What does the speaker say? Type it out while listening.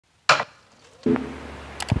Hi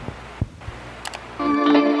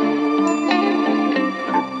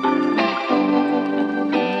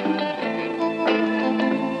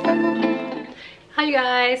you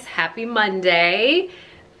guys, happy Monday.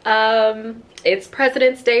 It's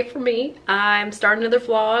President's Day for me. I'm starting another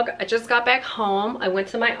vlog. I just got back home. I went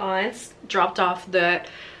to my aunt's, dropped off the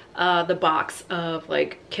box of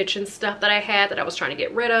like kitchen stuff that I had that I was trying to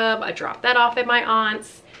get rid of. I dropped that off at my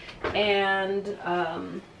aunt's, and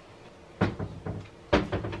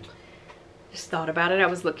just thought about it. I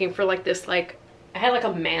was looking for like this, like I had like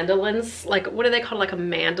a mandolin, like what do they call it? Like a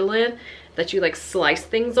mandolin that you like slice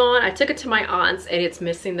things on. I took it to my aunt's and it's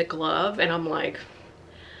missing the glove, and I'm like,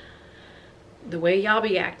 the way y'all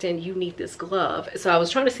be acting, you need this glove. So I was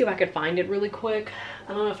trying to see if I could find it really quick.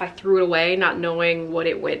 I don't know if I threw it away not knowing what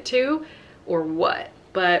it went to or what,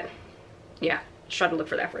 but yeah, try to look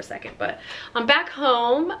for that for a second. But I'm back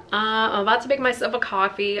home. I'm about to make myself a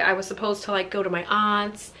coffee. I was supposed to like go to my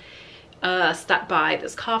aunt's, stop by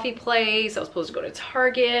this coffee place. I was supposed to go to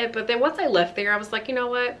Target, but then once I left there, I was like, you know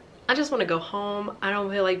what? I just want to go home. I don't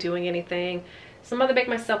feel like doing anything. So I'm going to make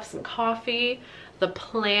myself some coffee. The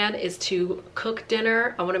plan is to cook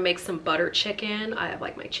dinner. I want to make some butter chicken. I have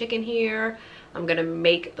like my chicken here. I'm going to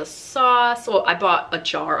make the sauce. Well, I bought a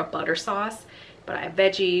jar of butter sauce, but I have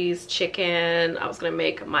veggies, chicken. I was going to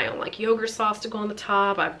make my own like yogurt sauce to go on the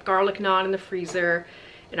top. I have garlic naan in the freezer,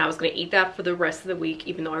 and I was going to eat that for the rest of the week,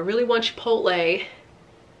 even though I really want Chipotle.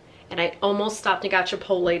 And I almost stopped and got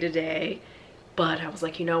Chipotle today, but I was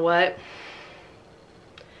like, you know what?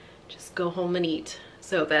 Just go home and eat.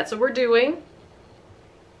 So that's what we're doing.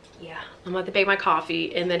 Yeah, I'm about to make my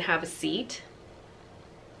coffee and then have a seat.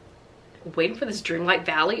 I'm waiting for this Dreamlight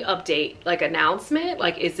Valley update, like announcement.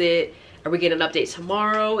 Like, are we getting an update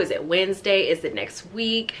tomorrow? Is it Wednesday? Is it next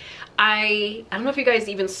week? I don't know if you guys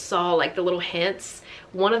even saw like the little hints.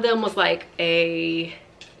 One of them was like I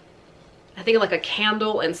think like a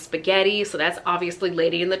candle and spaghetti. So that's obviously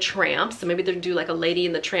Lady and the Tramp. So maybe they'll do like a Lady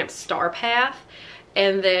and the Tramp star path.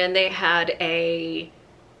 And then they had a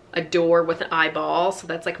door with an eyeball, so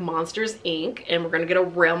that's like Monsters Inc., and we're gonna get a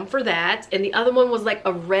rim for that. And the other one was like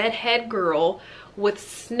a redhead girl with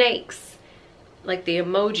snakes, like the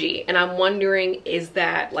emoji, and I'm wondering, is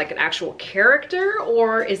that like an actual character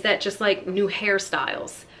or is that just like new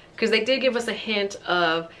hairstyles? Because they did give us a hint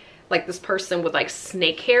of like this person with like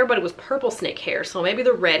snake hair, but it was purple snake hair, so maybe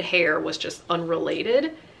the red hair was just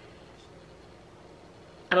unrelated.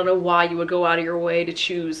 I don't know why you would go out of your way to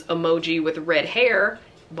choose emoji with red hair.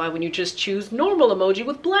 Why wouldn't you just choose normal emoji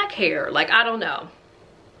with black hair? Like, I don't know.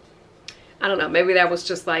 Maybe that was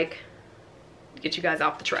just like, get you guys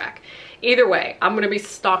off the track. Either way, I'm going to be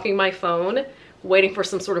stalking my phone, waiting for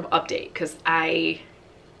some sort of update, because I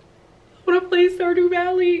want to play Stardew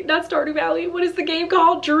Valley. Not Stardew Valley. What is the game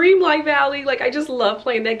called? Dreamlight Valley. Like, I just love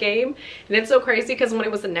playing that game. And it's so crazy because when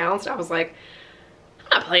it was announced, I was like,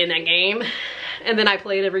 I'm not playing that game. And then I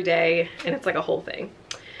play it every day, and it's like a whole thing.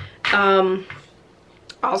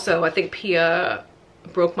 Also, I think Pia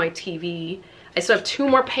broke my TV. I still have 2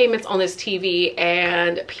 more payments on this TV,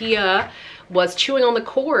 and Pia was chewing on the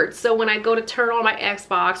cord. So when I go to turn on my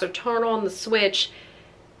Xbox or turn on the Switch,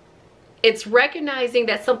 it's recognizing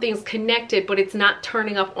that something's connected, but it's not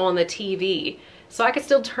turning up on the TV. So I can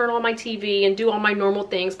still turn on my TV and do all my normal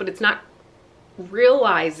things, but it's not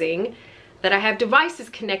realizing that I have devices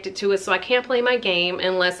connected to it, so I can't play my game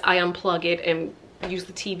unless I unplug it and use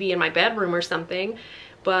the TV in my bedroom or something.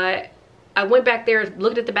 But I went back there,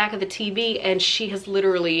 looked at the back of the TV, and she has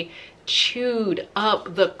literally chewed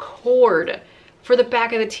up the cord for the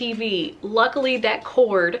back of the TV. Luckily, that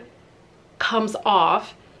cord comes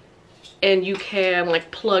off and you can like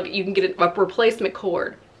you can get a replacement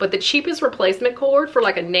cord. But the cheapest replacement cord for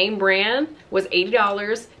like a name brand was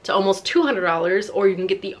 $80 to almost $200, or you can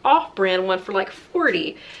get the off-brand one for like $40.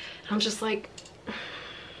 And I'm just like,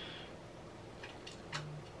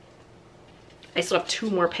 I still have 2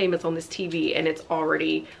 more payments on this TV, and it's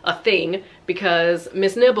already a thing because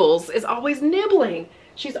Miss Nibbles is always nibbling.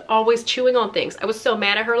 She's always chewing on things. I was so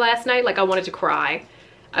mad at her last night, like I wanted to cry.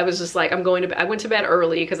 I was just like, I went to bed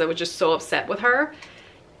early because I was just so upset with her.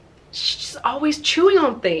 She's always chewing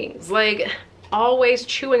on things, like always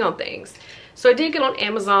chewing on things. So I did get on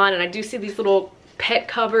Amazon, and I do see these little pet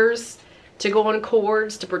covers to go on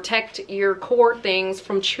cords to protect your cord things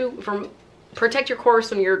protect your cords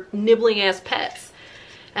from your nibbling ass pets.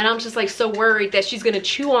 And I'm just like so worried that she's gonna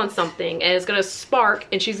chew on something and it's gonna spark,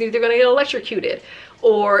 and she's either gonna get electrocuted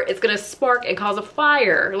or it's gonna spark and cause a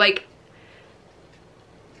fire. Like,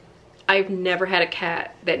 I've never had a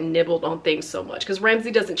cat that nibbled on things so much, because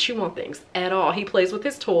Ramsey doesn't chew on things at all. He plays with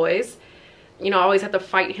his toys. you know, I always have to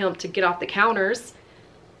fight him to get off the counters.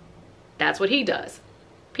 That's what he does.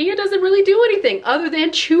 Pia doesn't really do anything other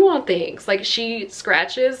than chew on things. Like, she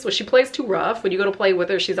scratches when she plays too rough. When you go to play with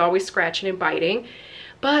her, she's always scratching and biting.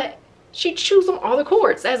 But she chews on all the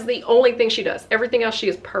cords. That's the only thing she does. Everything else, she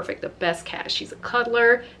is perfect. The best cat. She's a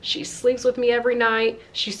cuddler. She sleeps with me every night.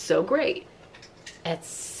 She's so great.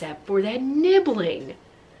 Except for that nibbling.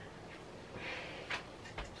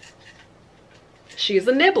 She's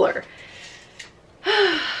a nibbler.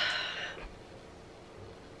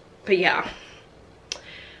 But yeah.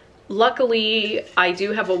 Luckily, I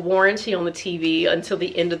do have a warranty on the TV until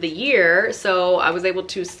the end of the year. So I was able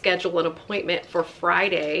to schedule an appointment for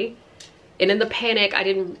Friday. And in the panic,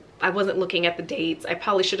 I wasn't looking at the dates. I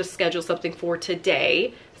probably should have scheduled something for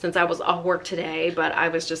today since I was off work today, but I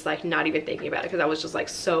was just like not even thinking about it because I was just like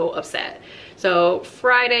so upset. So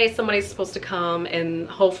Friday, somebody's supposed to come, and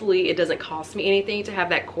hopefully it doesn't cost me anything to have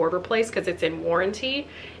that cord replaced because it's in warranty.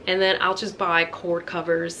 And then I'll just buy cord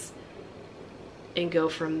covers and go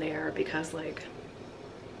from there because like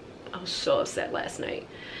I was so upset last night.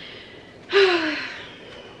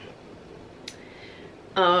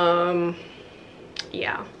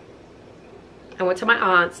 Yeah, I went to my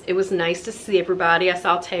aunt's. It was nice to see everybody. I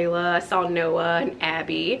saw Taylor, I saw Noah and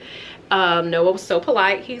Abby. Noah was so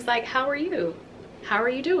polite. He's like, how are you? How are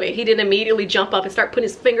you doing? He didn't immediately jump up and start putting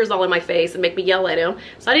his fingers all in my face and make me yell at him.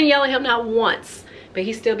 So I didn't yell at him not once, but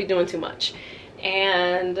he still be doing too much.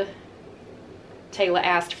 And Taylor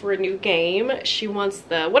asked for a new game. She wants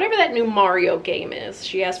the, whatever that new Mario game is.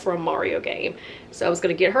 She asked for a Mario game. So I was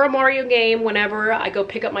gonna get her a Mario game whenever I go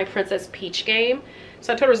pick up my Princess Peach game.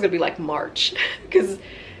 So I told her it was gonna be like March. Cause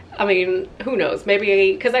I mean, who knows,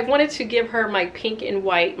 maybe, cause I wanted to give her my pink and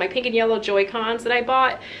white, my pink and yellow Joy-Cons that I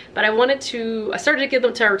bought. But I started to give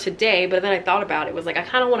them to her today, but then I thought about it, was like, I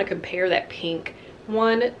kinda wanna compare that pink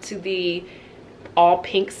one to the all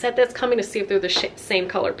pink set that's coming to see if they're the same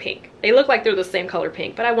color pink. They look like they're the same color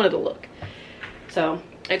pink, but I wanted to look. So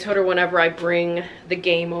I told her whenever I bring the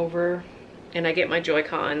game over and I get my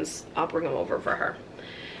Joy-Cons, I'll bring them over for her.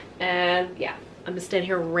 And yeah, I'm just standing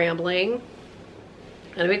here rambling.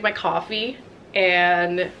 I'm gonna make my coffee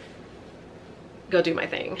and go do my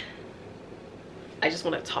thing. I just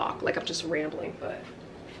want to talk, like I'm just rambling, but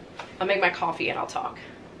I'll make my coffee and I'll talk.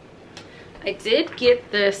 I did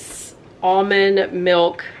get this almond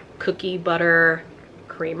milk cookie butter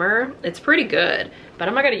creamer. It's pretty good, but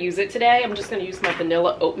I'm not gonna use it today. I'm just gonna use my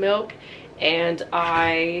vanilla oat milk. And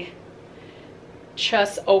I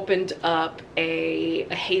just opened up a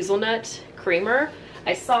hazelnut creamer.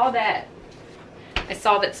 I saw that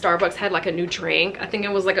Starbucks had like a new drink. I think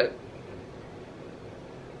it was like I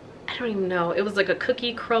don't even know. It was like a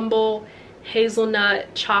cookie crumble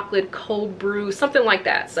hazelnut chocolate cold brew, something like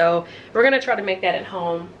that. So we're gonna try to make that at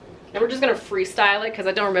home. And we're just gonna freestyle it because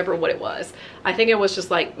I don't remember what it was. I think it was just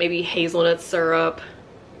like maybe hazelnut syrup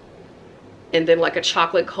and then like a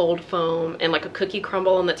chocolate cold foam and like a cookie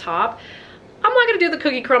crumble on the top. I'm not gonna do the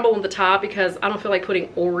cookie crumble on the top because I don't feel like putting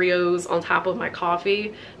Oreos on top of my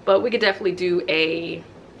coffee, but we could definitely do a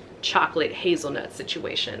chocolate hazelnut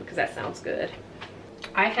situation because that sounds good.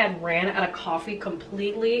 I had ran out of coffee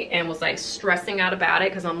completely and was like stressing out about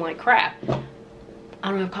it because I'm like, crap, I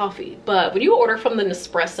don't have coffee. But when you order from the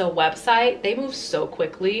Nespresso website, they move so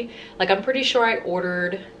quickly. Like I'm pretty sure I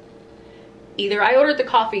ordered the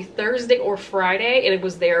coffee Thursday or Friday and it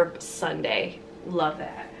was there Sunday. Love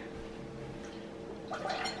that.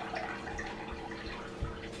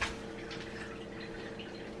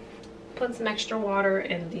 Put some extra water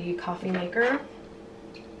in the coffee maker.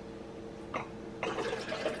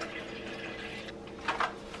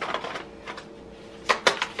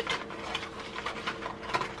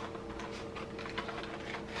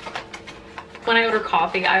 When I order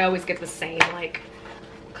coffee, I always get the same, like,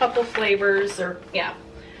 couple flavors, or yeah.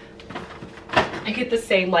 I get the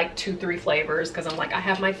same, like, 2-3 flavors, because I'm like, I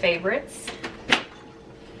have my favorites.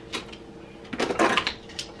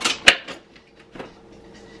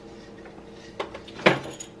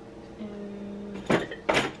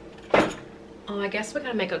 Oh, I guess we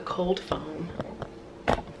gotta make a cold foam.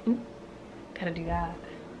 Ooh, gotta do that.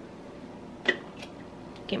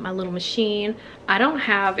 Get my little machine. I don't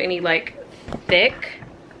have any like thick,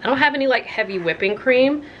 I don't have any like heavy whipping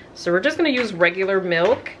cream, so we're just gonna use regular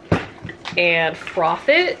milk and froth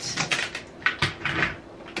it.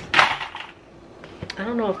 I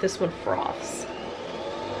don't know if this one froths.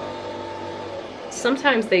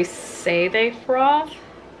 Sometimes they say they froth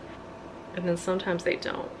and then sometimes they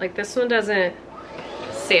don't. Like this one doesn't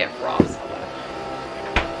say it froths.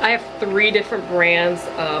 I have 3 different brands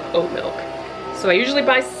of oat milk. So I usually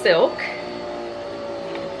buy Silk.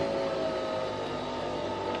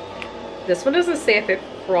 This one doesn't say if it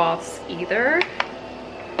froths either.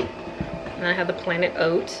 And I have the Planet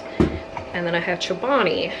Oat. And then I have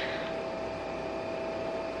Chobani.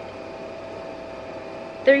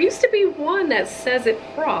 There used to be one that says it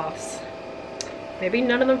froths. Maybe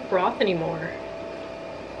none of them froth anymore.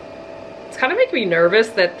 It's kind of making me nervous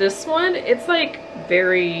that this one, it's like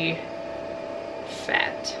very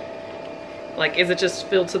fat. Like, is it just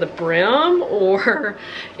filled to the brim, or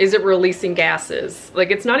is it releasing gases?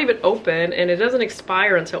 Like, it's not even open and it doesn't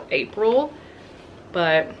expire until April,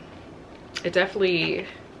 but it definitely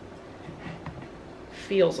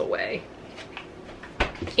feels away.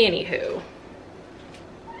 Anywho.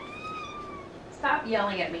 Stop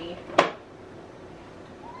yelling at me.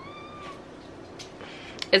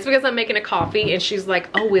 It's because I'm making a coffee and she's like,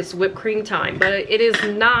 oh, it's whipped cream time. But it is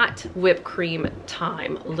not whipped cream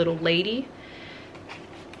time, little lady.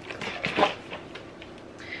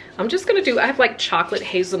 I'm just gonna do, I have like chocolate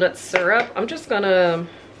hazelnut syrup. I'm just gonna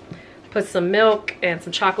put some milk and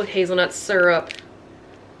some chocolate hazelnut syrup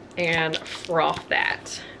and froth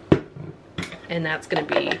that. And that's gonna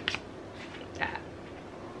be that.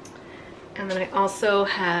 And then I also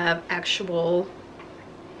have actual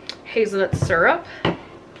hazelnut syrup.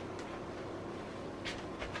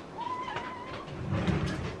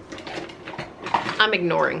 I'm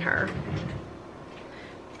ignoring her.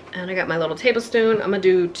 And I got my little tablespoon. I'm gonna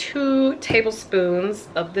do 2 tablespoons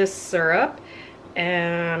of this syrup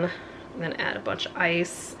and then add a bunch of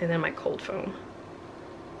ice and then my cold foam.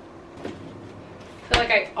 I feel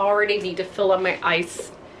like I already need to fill up my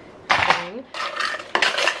ice thing.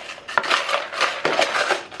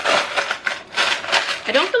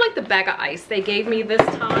 I don't feel like the bag of ice they gave me this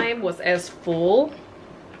time was as full,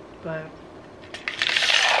 but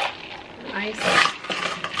ice.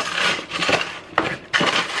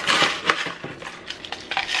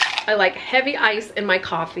 I like heavy ice in my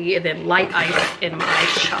coffee and then light ice in my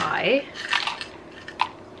chai.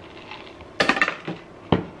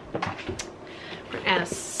 We're gonna add a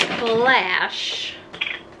splash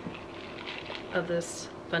of this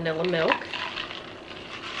vanilla milk.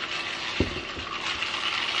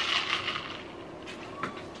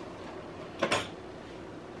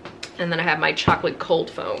 And then I have my chocolate cold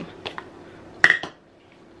foam.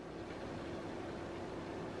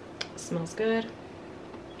 Smells good.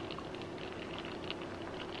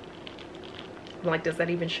 I'm like, does that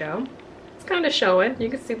even show? It's kind of showing. You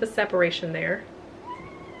can see the separation there.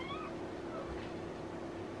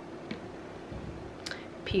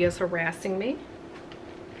 Pia's harassing me.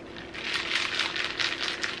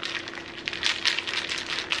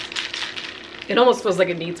 It almost feels like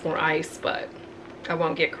it needs more ice, but I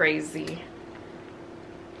won't get crazy.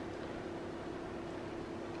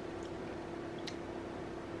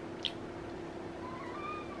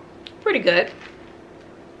 Pretty good.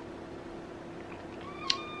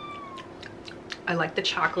 I like the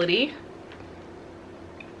chocolatey.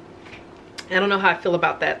 I don't know how I feel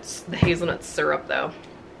about that, the hazelnut syrup though.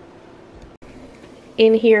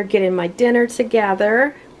 In here getting my dinner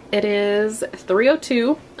together. It is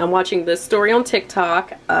 3:02. I'm watching this story on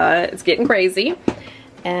TikTok. It's getting crazy.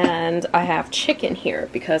 And I have chicken here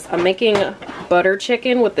because I'm making butter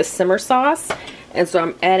chicken with the simmer sauce. And so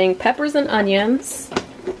I'm adding peppers and onions.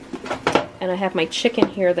 And I have my chicken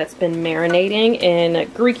here that's been marinating in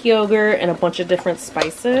Greek yogurt and a bunch of different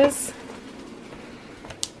spices.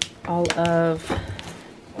 All of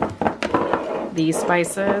these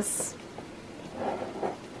spices.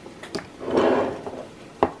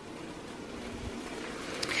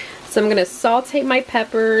 So I'm gonna saute my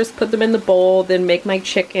peppers, put them in the bowl, then make my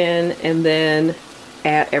chicken, and then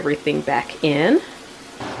add everything back in.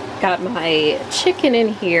 Got my chicken in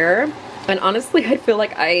here, and honestly I feel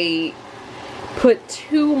like I put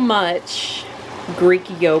too much Greek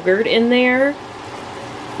yogurt in there,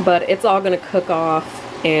 but it's all gonna cook off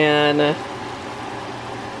and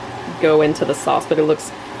go into the sauce, but it looks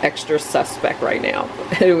extra suspect right now.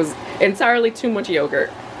 It was entirely too much yogurt.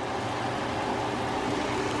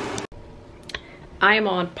 I am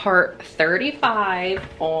on part 35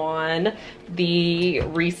 on the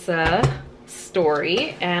Risa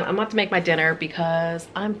story, and I'm about to make my dinner because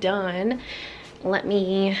I'm done. Let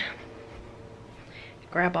me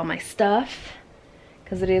grab all my stuff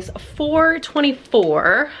because it is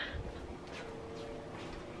 4:24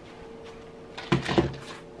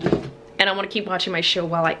 and I want to keep watching my show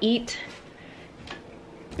while I eat.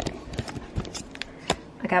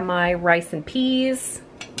 I got my rice and peas.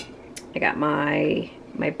 I got my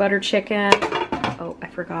butter chicken. Oh, I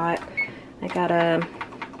forgot. I gotta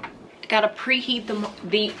preheat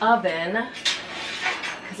the oven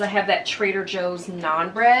because I have that Trader Joe's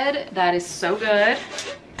naan bread that is so good.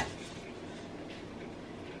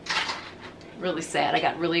 Really sad. I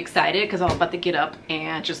got really excited because I was about to get up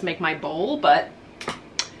and just make my bowl, but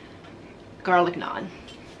garlic naan.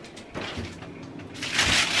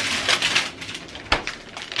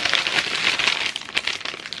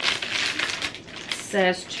 It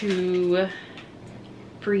says to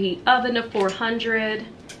preheat oven to 400.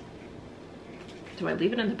 Do I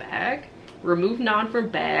leave it in the bag? Remove naan from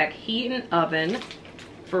bag, heat in oven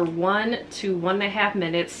for 1 to 1.5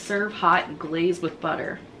 minutes. Serve hot and glaze with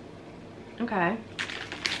butter. Okay,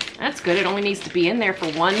 that's good. It only needs to be in there for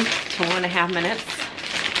 1 to 1.5 minutes.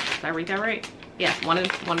 Did I read that right? Yeah, 1 and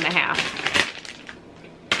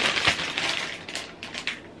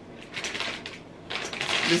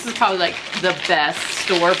 1.5. This is probably like the best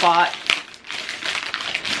store-bought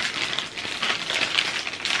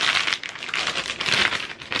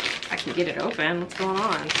I can get it open. What's going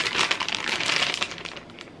on?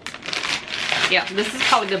 Yeah, this is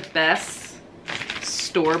probably the best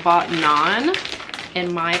store-bought naan,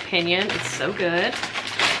 in my opinion. It's so good.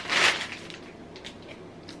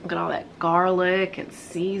 Look at all that garlic and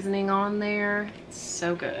seasoning on there. It's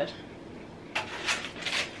so good.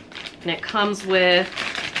 And it comes with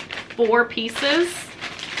 4 pieces,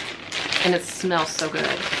 and it smells so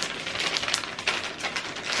good.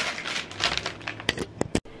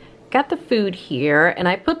 Got the food here, and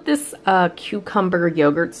I put this cucumber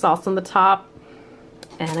yogurt sauce on the top.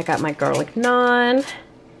 And I got my garlic naan.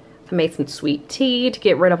 I made some sweet tea to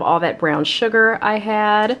get rid of all that brown sugar I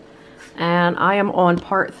had. And I am on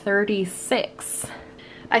part 36.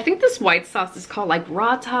 I think this white sauce is called like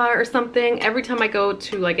rata or something. Every time I go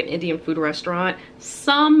to like an Indian food restaurant,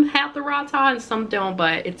 some have the rata and some don't,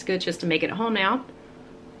 but it's good just to make it at home now.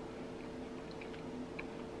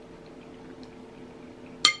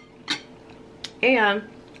 And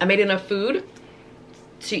I made enough food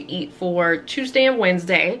to eat for Tuesday and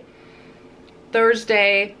Wednesday.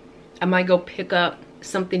 Thursday, I might go pick up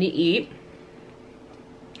something to eat.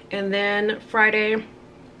 And then Friday,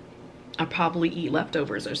 I'll probably eat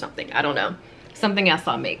leftovers or something. I don't know. Something else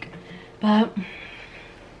I'll make. But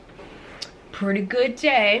pretty good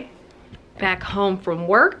day. Back home from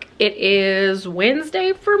work. It is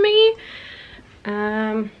Wednesday for me.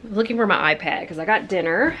 Looking for my iPad because I got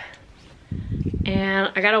dinner.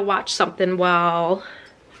 And I gotta watch something while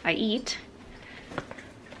I eat.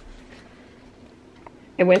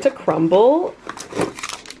 I went to Crumble.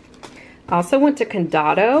 I also went to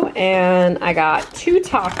Condado and I got 2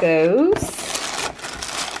 tacos,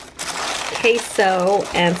 queso,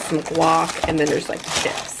 and some guac, and then there's like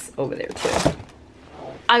chips over there too.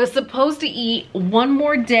 I was supposed to eat one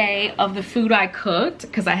more day of the food I cooked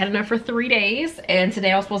because I had enough for 3 days, and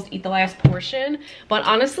today I was supposed to eat the last portion. But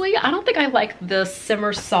honestly, I don't think I like the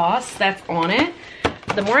simmer sauce that's on it.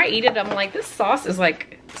 The more I eat it, I'm like, this sauce is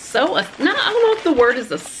like so, I don't know if the word is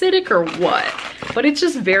acidic or what, but it's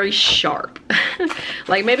just very sharp.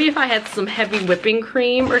 Like maybe if I had some heavy whipping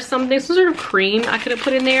cream or something, some sort of cream I could have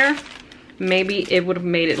put in there, maybe it would have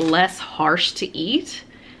made it less harsh to eat.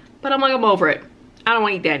 But I'm like, I'm over it. I don't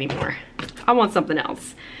want to eat that anymore. I want something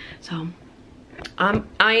else. So I'm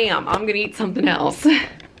gonna eat something else.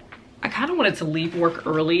 I kind of wanted to leave work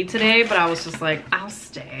early today, but I was just like, I'll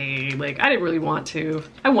stay. Like, I didn't really want to.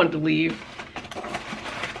 I wanted to leave.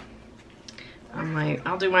 I'm like,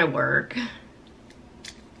 I'll do my work.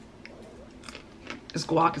 This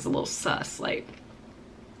guac is a little sus. Like,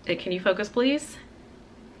 hey, can you focus, please?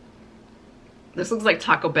 This looks like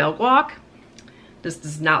Taco Bell guac. This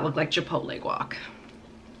does not look like Chipotle guac.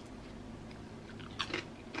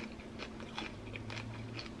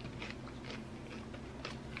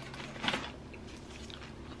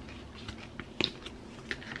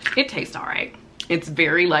 It tastes all right. It's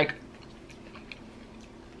very like,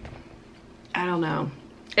 I don't know.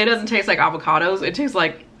 It doesn't taste like avocados. It tastes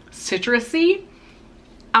like citrusy.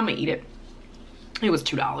 I'm gonna eat it. It was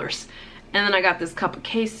 $2. And then I got this cup of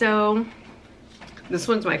queso. This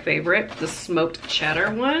one's my favorite, the smoked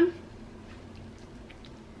cheddar one.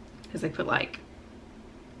 Because they put like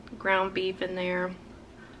ground beef in there.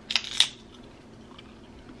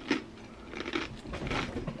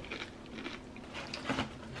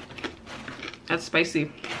 That's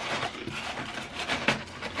spicy.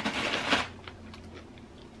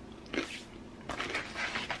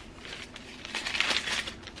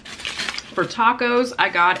 For tacos, I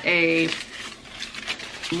got a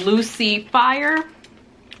Lucy Fire.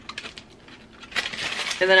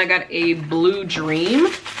 And then I got a Blue Dream.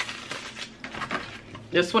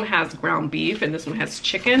 This one has ground beef and this one has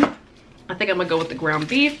chicken. I think I'm gonna go with the ground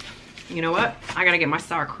beef. You know what? I gotta get my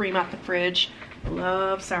sour cream out the fridge.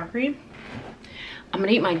 Love sour cream. I'm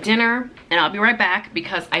gonna eat my dinner and I'll be right back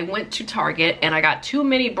because I went to Target and I got too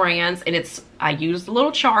many brands, and I used a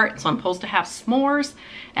little chart, so I'm supposed to have s'mores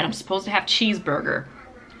and I'm supposed to have cheeseburger.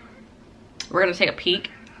 We're gonna take a peek.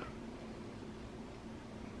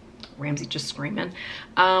 Ramsey just screaming.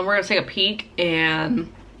 We're gonna take a peek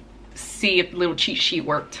and see if the little cheat sheet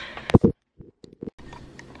worked. I'm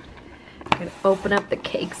gonna open up the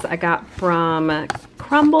cakes I got from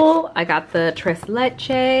Crumble. I got the tres leche,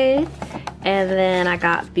 and then I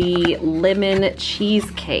got the lemon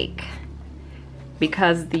cheesecake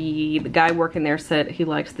because the guy working there said he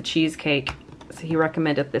likes the cheesecake, so he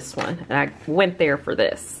recommended this one, and I went there for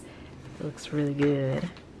this. It looks really good.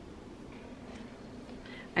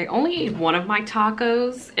 I only ate one of my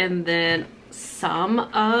tacos and then some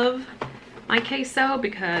of my queso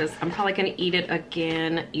because I'm probably gonna eat it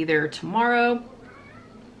again either tomorrow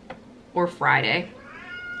or Friday.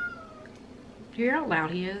 Do you hear how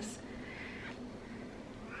loud he is?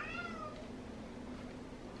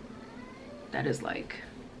 That is like...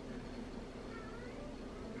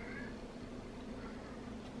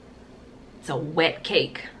 It's a wet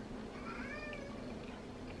cake.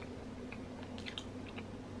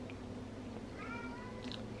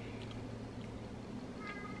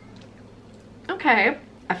 Okay,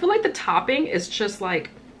 I feel like the topping is just like,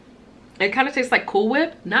 it kind of tastes like Cool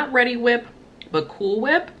Whip, not Ready Whip, but Cool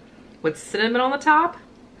Whip with cinnamon on the top.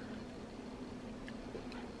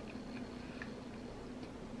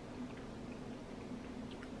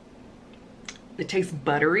 It tastes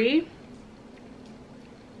buttery,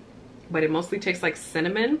 but it mostly tastes like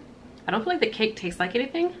cinnamon. I don't feel like the cake tastes like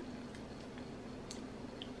anything.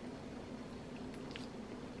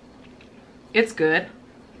 It's good.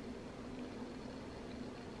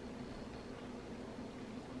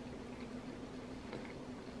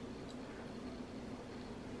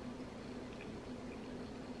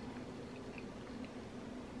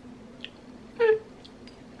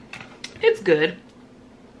 It's good.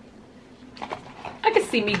 I could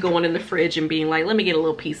see me going in the fridge and being like, let me get a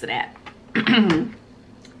little piece of that.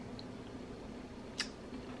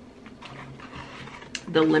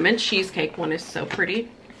 The lemon cheesecake one is so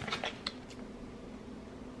pretty.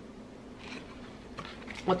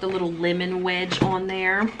 With the little lemon wedge on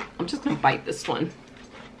there. I'm just gonna bite this one.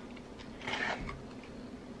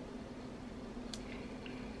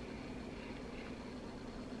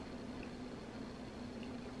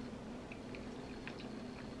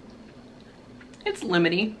 It's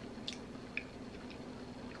lemony.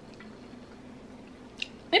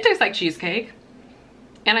 It tastes like cheesecake.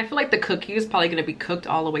 And I feel like the cookie is probably gonna be cooked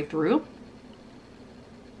all the way through.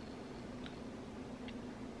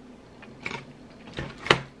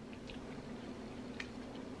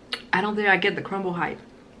 I don't think I get the crumble hype.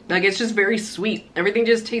 Like, it's just very sweet. Everything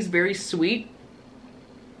just tastes very sweet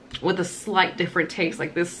with a slight different taste.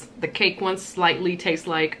 Like this, the cake one slightly tastes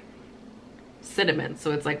like cinnamon.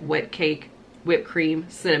 So it's like wet cake, whipped cream,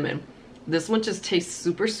 cinnamon. This one just tastes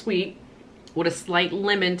super sweet with a slight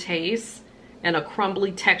lemon taste and a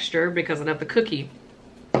crumbly texture because of the cookie.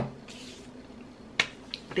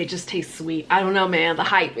 They just taste sweet. I don't know, man. The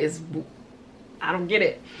hype is, I don't get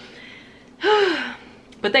it.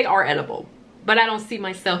 But they are edible. But I don't see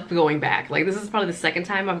myself going back. Like, this is probably the second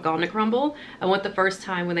time I've gone to Crumble. I went the first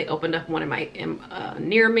time when they opened up one in my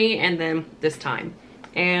near me, and then this time.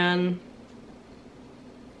 And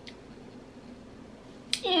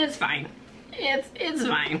it's fine. It's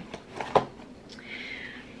fine.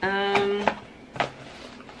 I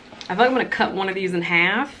feel like I'm gonna cut one of these in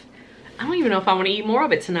half. I don't even know if I want to eat more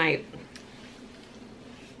of it tonight.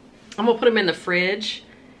 I'm gonna put them in the fridge,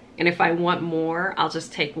 and if I want more, I'll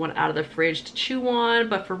just take one out of the fridge to chew on.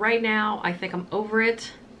 But for right now, I think I'm over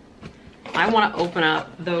it. I want to open up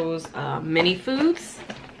those mini foods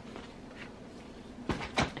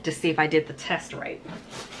to see if I did the test right.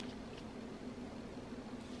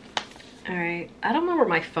 All right, I don't know where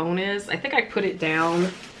my phone is. I think I put it down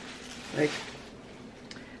like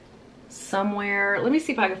somewhere. Let me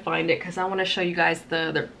see if I can find it because I want to show you guys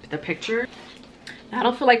the picture. I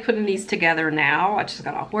don't feel like putting these together now. I just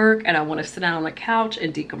got off work and I want to sit down on the couch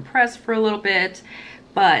and decompress for a little bit.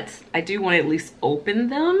 But I do want to at least open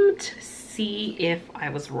them to see if I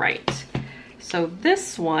was right. So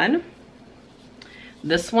this one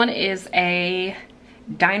is a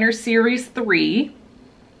Diner Series 3.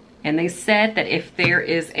 And they said that if there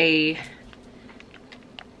is a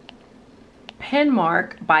pin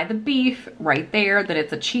mark by the beef right there, that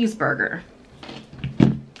it's a cheeseburger.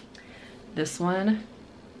 This one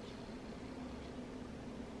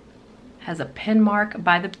has a pin mark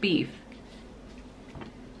by the beef.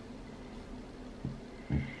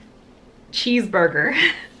 Cheeseburger.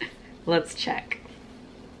 Let's check.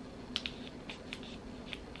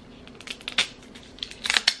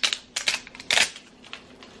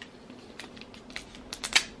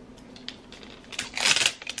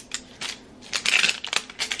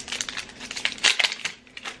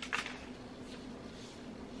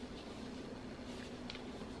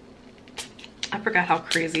 forgot how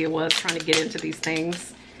crazy it was trying to get into these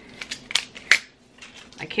things.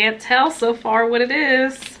 I can't tell so far what it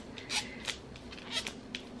is.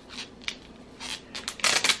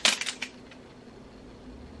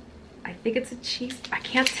 I think it's a cheese. I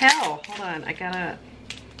can't tell. Hold on, I gotta.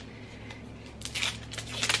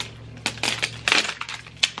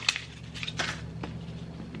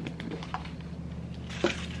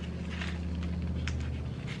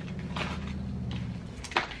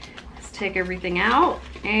 Let's take everything out.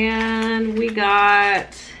 And we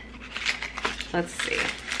got, let's see.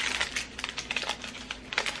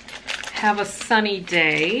 Have a sunny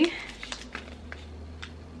day.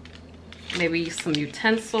 Maybe some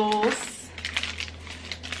utensils.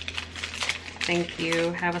 Thank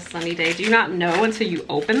you. Have a sunny day. Do you not know until you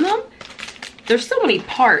open them? There's so many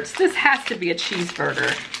parts. This has to be a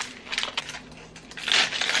cheeseburger.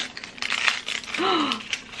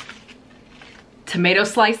 Tomato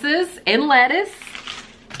slices and lettuce.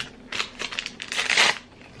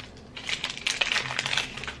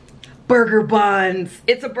 Burger buns.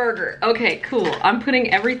 It's a burger. Okay, cool. I'm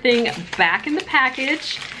putting everything back in the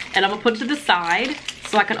package and I'm gonna put it to the side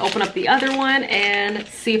so I can open up the other one and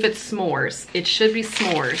see if it's s'mores. It should be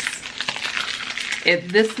s'mores.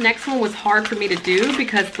 This next one was hard for me to do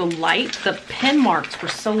because the pin marks were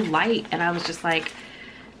so light, and I was just like,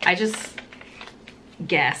 I just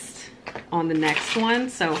guessed on the next one.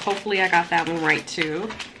 So hopefully I got that one right too.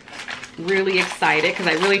 Really excited because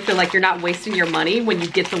I really feel like you're not wasting your money when you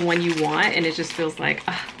get the one you want, and it just feels like,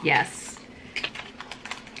 yes.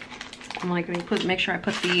 I'm like, let me make sure I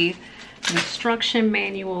put the instruction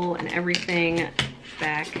manual and everything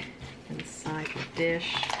back inside the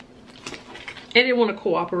dish. It didn't want to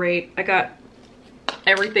cooperate. I got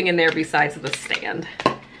everything in there besides the stand.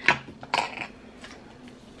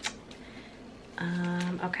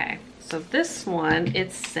 Okay, so this one,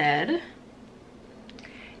 it said,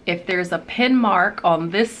 if there's a pin mark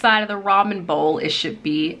on this side of the ramen bowl, it should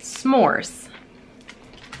be s'mores.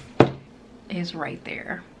 Is right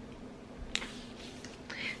there.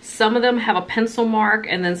 Some of them have a pencil mark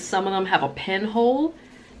and then some of them have a pinhole.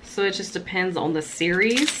 So it just depends on the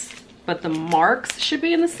series, but the marks should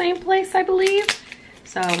be in the same place, I believe.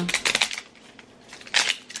 So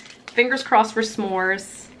fingers crossed for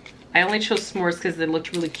s'mores. I only chose s'mores because it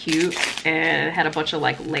looked really cute and it had a bunch of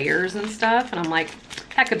like layers and stuff. And I'm like,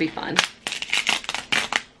 that could be fun.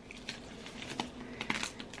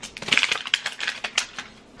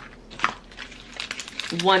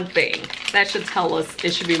 One thing that should tell us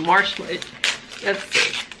it should be marshmallow. Let's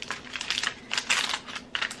see.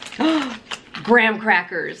 Graham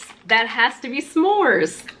crackers. That has to be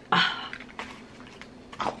s'mores.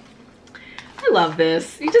 I love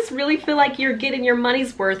this. You just really feel like you're getting your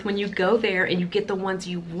money's worth when you go there and you get the ones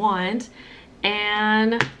you want.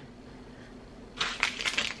 And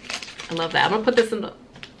I love that. I'm gonna put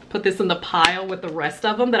this in the pile with the rest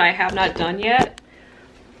of them that I have not done yet.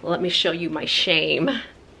 Let me show you my shame.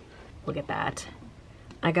 Look at that.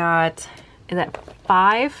 I got, is that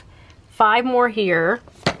five more here,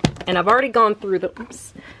 and I've already gone through them.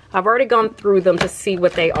 Oops. I've already gone through them to see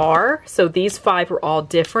what they are. So these 5 are all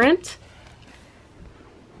different.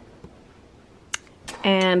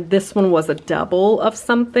 And this one was a double of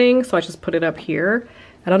something, so I just put it up here.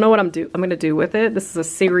 I don't know what I'm gonna do with it. This is a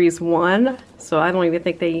series 1, so I don't even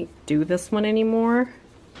think they do this one anymore.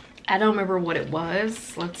 I don't remember what it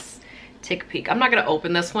was. Let's take a peek. I'm not gonna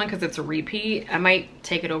open this one because it's a repeat. I might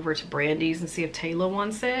take it over to Brandy's and see if Taylor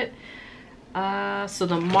wants it. So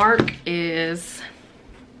the mark is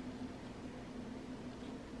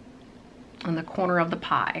on the corner of the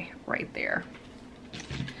pie right there.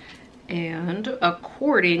 And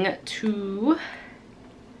according to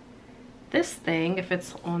this thing, if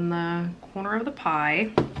it's on the corner of the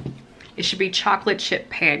pie, it should be chocolate chip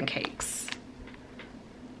pancakes,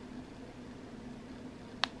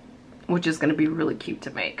 which is gonna be really cute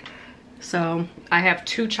to make. So I have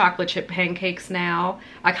 2 chocolate chip pancakes now.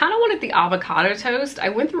 I kind of wanted the avocado toast. I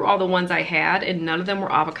went through all the ones I had and none of them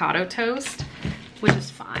were avocado toast, which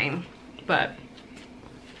is fine, but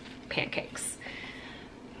pancakes.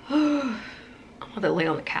 I'm gonna lay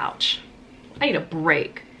on the couch. I need a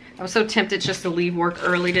break. I was so tempted just to leave work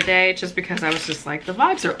early today just because I was just like, the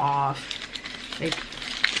vibes are off.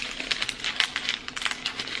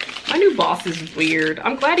 My new boss is weird.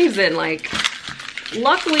 I'm glad he's in, like,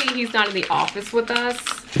 luckily he's not in the office with us.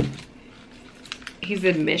 He's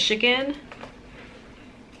in Michigan.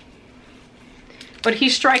 But he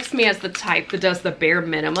strikes me as the type that does the bare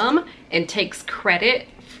minimum and takes credit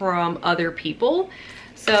from other people.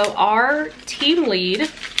 So our team lead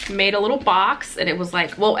made a little box, and it was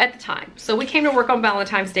like, well, at the time. So we came to work on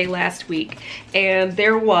Valentine's Day last week, and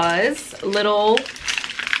there was little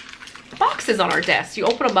boxes on our desk. You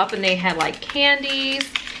open them up and they had like candies,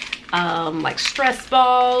 like stress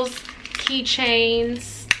balls,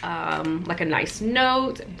 keychains, like a nice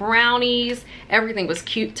note, brownies. Everything was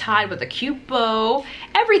cute, tied with a cute bow,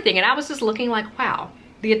 everything. And I was just looking like, wow,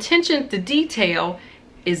 the attention to detail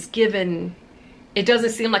is given. It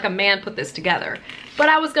doesn't seem like a man put this together. But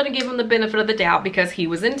I was gonna give him the benefit of the doubt because he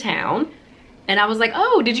was in town. And I was like,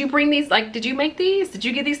 oh, did you bring these? Like, did you make these? Did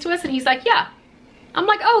you give these to us? And he's like, yeah. I'm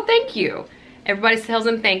like, oh, thank you. Everybody tells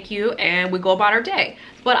him thank you, and we go about our day.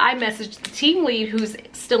 But I messaged the team lead, who's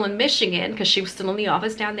still in Michigan, because she was still in the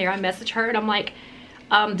office down there. I messaged her and I'm like,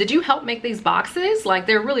 did you help make these boxes? Like,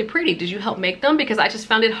 they're really pretty. Did you help make them? Because I just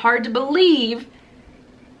found it hard to believe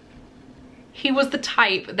he was the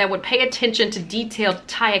type that would pay attention to detail, to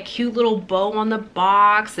tie a cute little bow on the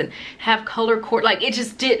box and have color cord. Like, it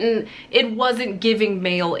just didn't, it wasn't giving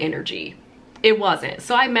male energy. It wasn't.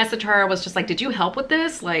 So I messaged her. I was just like, did you help with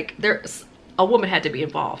this? Like, there's a woman had to be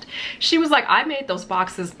involved. She was like, I made those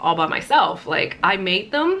boxes all by myself. Like, I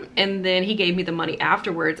made them, and then he gave me the money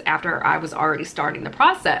afterwards, after I was already starting the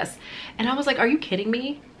process. And I was like, are you kidding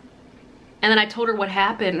me? And then I told her what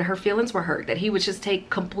happened, and her feelings were hurt, that he would just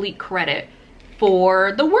take complete credit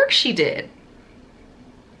for the work she did.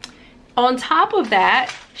 On top of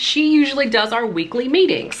that, she usually does our weekly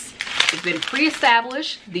meetings. It's been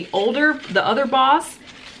pre-established. The other boss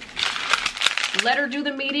let her do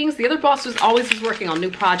the meetings. The other boss was always working on new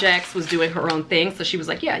projects, was doing her own thing. So she was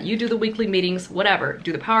like, yeah, you do the weekly meetings, whatever.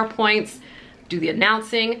 Do the PowerPoints, do the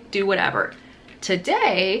announcing, do whatever.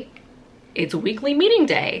 Today, it's weekly meeting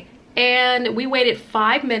day. And we waited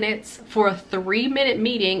 5 minutes for a 3-minute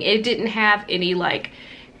meeting. It didn't have any like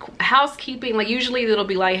housekeeping. Like, usually it'll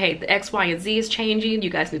be like, hey, the X, Y, and Z is changing. You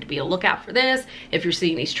guys need to be on the lookout for this. If you're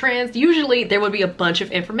seeing these trends, usually there would be a bunch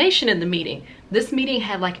of information in the meeting. This meeting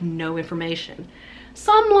had like no information.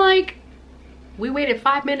 So I'm like, we waited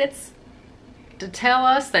 5 minutes to tell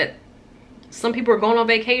us that some people are going on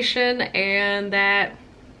vacation and that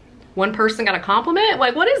one person got a compliment.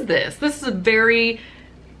 Like, what is this? This is very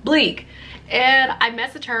bleak. And I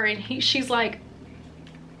messaged her, and she's like,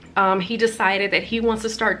 he decided that he wants to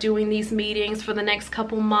start doing these meetings for the next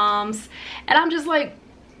couple months. And I'm just like,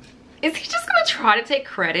 is he just gonna try to take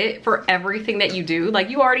credit for everything that you do? Like,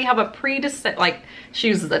 you already have a like, she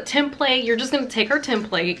uses a template. You're just gonna take her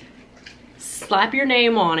template, slap your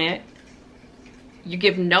name on it. You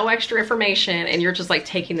give no extra information, and you're just like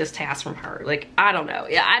taking this task from her. Like, I don't know.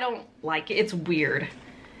 Yeah, I don't like it. It's weird.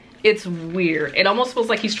 It's weird. It almost feels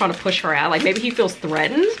like he's trying to push her out. Like, maybe he feels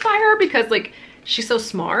threatened by her because like she's so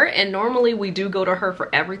smart, and normally we do go to her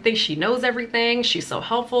for everything. She knows everything. She's so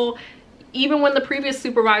helpful. Even when the previous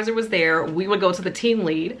supervisor was there, we would go to the team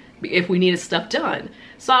lead if we needed stuff done.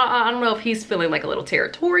 So I don't know if he's feeling like a little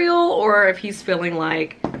territorial, or if he's feeling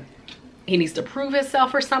like he needs to prove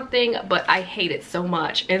himself or something, but I hate it so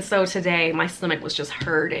much. And so today my stomach was just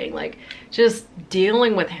hurting, like just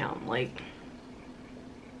dealing with him. Like,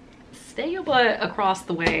 stay your butt across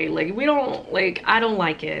the way. Like, we don't, like, I don't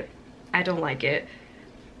like it. I don't like it.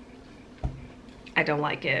 I don't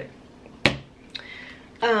like it.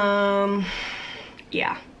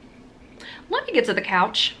 Yeah. Let me get to the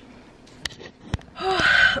couch.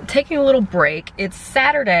 I'm taking a little break. It's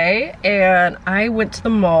Saturday, and I went to the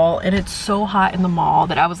mall, and it's so hot in the mall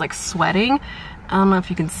that I was like sweating. I don't know if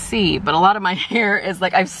you can see, but a lot of my hair is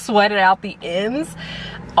like, I've sweated out the ends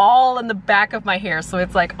all in the back of my hair. So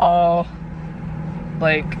it's like all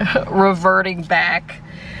like reverting back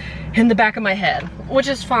in the back of my head, which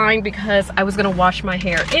is fine because I was gonna wash my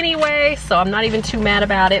hair anyway. So I'm not even too mad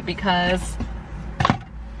about it because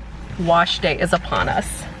wash day is upon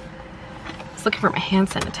us. I was looking for my hand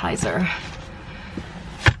sanitizer.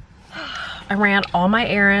 I ran all my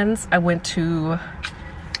errands. I went to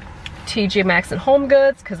TJ Maxx and Home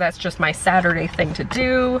Goods because that's just my Saturday thing to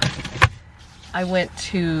do. I went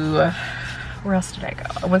to, where else did I go?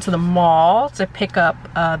 I went to the mall to pick up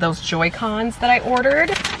those Joy-Cons that I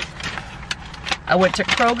ordered. I went to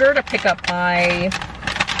Kroger to pick up my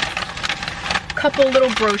couple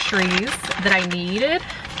little groceries that I needed.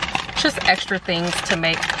 Just extra things to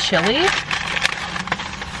make chili.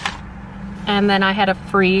 And then I had a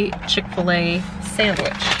free Chick-fil-A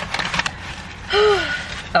sandwich.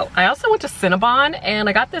 Oh, I also went to Cinnabon, and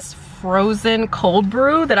I got this frozen cold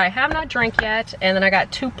brew that I have not drank yet, and then I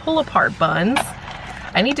got 2 pull-apart buns.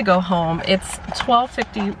 I need to go home. It's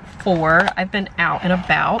 12:54. I've been out and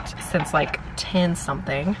about since like 10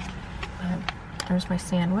 something. There's my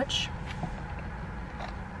sandwich.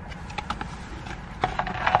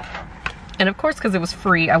 And of course, because it was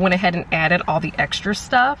free, I went ahead and added all the extra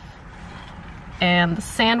stuff. And the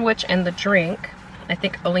sandwich and the drink, I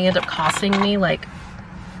think only ended up costing me like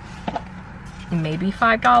maybe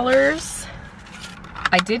 $5.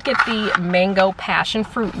 I did get the mango passion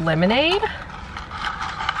fruit lemonade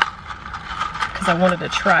because I wanted to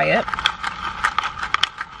try it.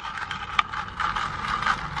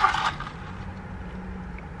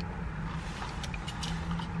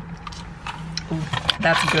 Ooh,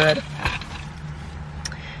 that's good.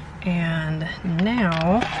 And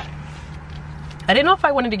now, I didn't know if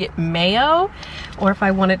I wanted to get mayo or if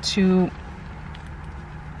I wanted to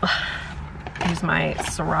use my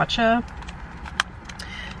sriracha.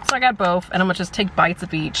 So I got both, and I'm gonna just take bites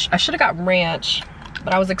of each. I should have got ranch,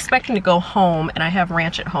 but I was expecting to go home, and I have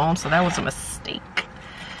ranch at home, so that was a mistake.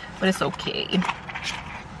 But it's okay.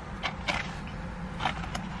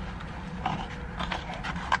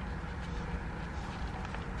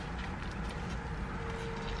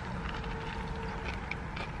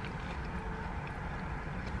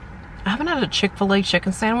 I haven't had a Chick-fil-A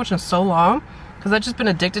chicken sandwich in so long, because I've just been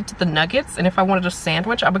addicted to the nuggets, and if I wanted a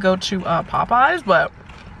sandwich, I would go to Popeyes, but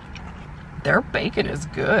their bacon is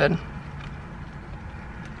good.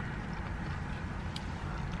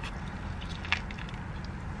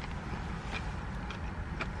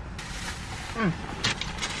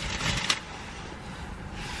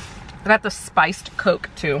 I got the spiced Coke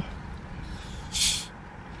too.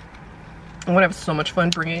 I'm gonna have so much fun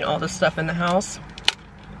bringing all this stuff in the house.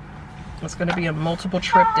 It's gonna be a multiple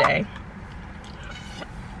trip day.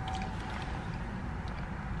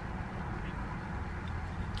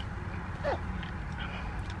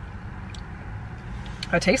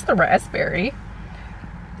 I taste the raspberry.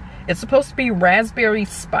 It's supposed to be raspberry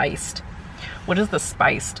spiced. What is the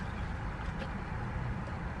spiced?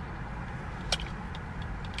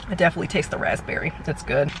 I definitely taste the raspberry. It's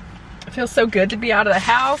good. It feels so good to be out of the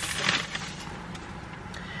house.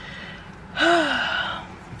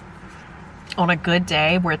 On a good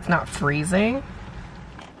day where it's not freezing.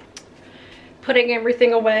 Putting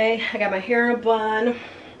everything away. I got my hair in a bun.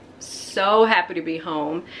 So happy to be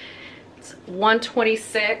home. It's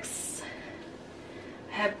 1:26.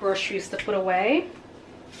 I have groceries to put away.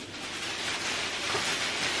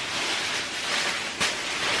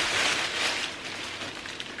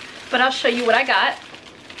 But I'll show you what I got.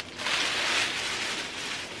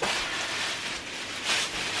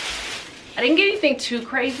 I didn't get anything too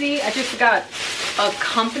crazy. I just got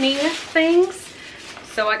accompanying things.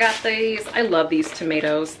 So I got these. I love these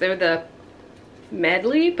tomatoes. They're the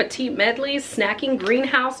petite medley snacking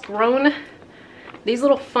greenhouse grown. These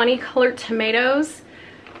little funny colored tomatoes.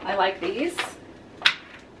 I like these.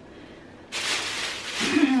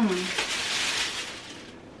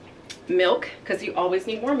 Milk, because you always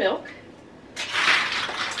need more milk.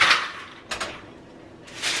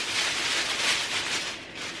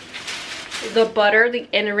 The butter, the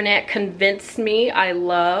internet convinced me I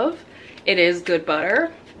love. It is good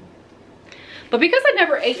butter. But because I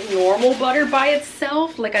never ate normal butter by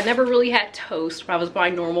itself, like I never really had toast when I was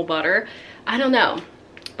buying normal butter, I don't know.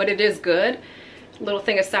 But it is good. Little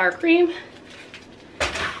thing of sour cream.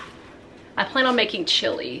 I plan on making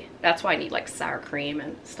chili. That's why I need like sour cream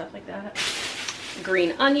and stuff like that.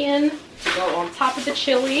 Green onion to go on top of the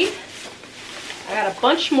chili. I got a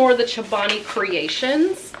bunch more of the Chobani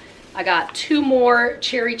Creations. I got 2 more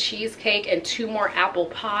cherry cheesecake and 2 more apple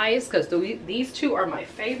pies because these 2 are my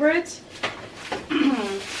favorite.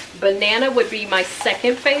 Banana would be my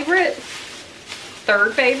 2nd favorite,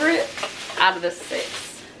 3rd favorite out of the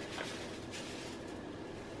 6.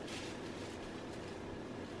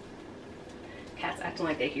 Cat's acting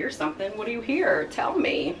like they hear something. What do you hear? Tell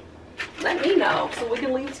me. Let me know so we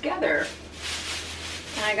can leave together.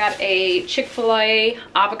 And I got a Chick-fil-A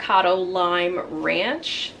avocado lime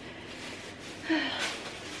ranch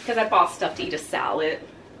because I bought stuff to eat a salad.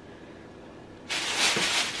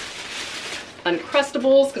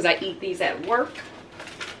 Uncrustables because I eat these at work.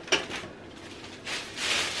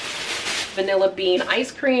 Vanilla bean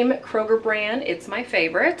ice cream, Kroger brand. It's my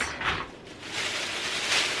favorite.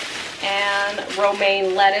 And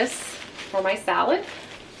romaine lettuce for my salad.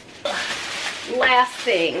 Last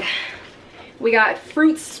thing, we got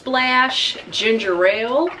Fruit Splash ginger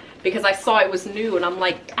ale because I saw it was new and I'm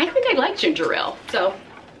like, I think I like ginger ale, so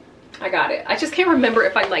I got it. I just can't remember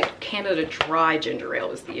if I like Canada Dry ginger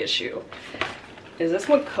ale is the issue. Is this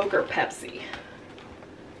one Coke or Pepsi?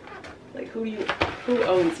 Like who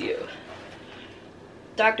owns you?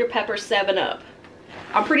 Dr. Pepper 7-Up.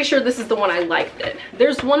 I'm pretty sure this is the one I liked it.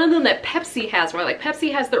 There's one of them that Pepsi has where like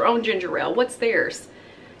Pepsi has their own ginger ale. What's theirs?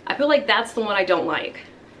 I feel like that's the one I don't like.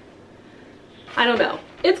 I don't know.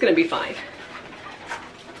 It's gonna be fine.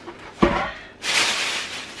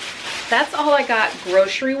 that's all I got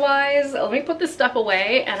grocery wise. Let me put this stuff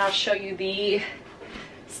away and I'll show you the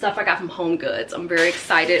stuff I got from Home Goods. I'm very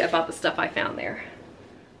excited about the stuff I found there.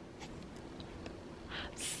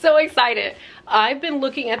 So excited. I've been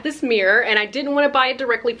looking at this mirror and I didn't want to buy it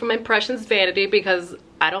directly from Impressions Vanity because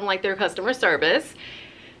I don't like their customer service.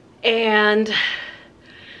 And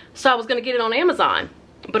so I was gonna get it on Amazon.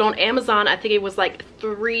 But on Amazon, I think it was like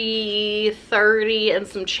 $3.30 and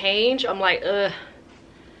some change. I'm like,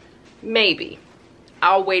 maybe.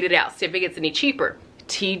 I'll wait it out, see if it gets any cheaper.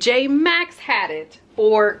 TJ Maxx had it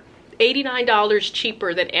for $89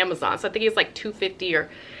 cheaper than Amazon. So I think it's like $2.50 or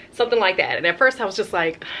something like that. And at first I was just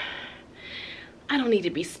like, I don't need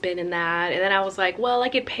to be spending that. And then I was like, well, I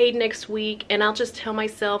get paid next week and I'll just tell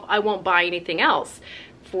myself I won't buy anything else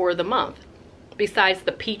for the month besides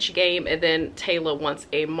the Peach game, and then Taylor wants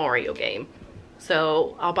a Mario game.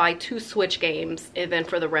 So I'll buy 2 Switch games, and then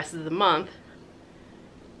for the rest of the month,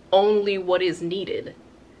 only what is needed.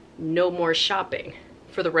 No more shopping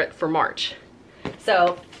for March.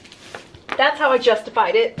 So that's how I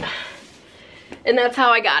justified it. And that's how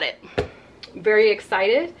I got it. Very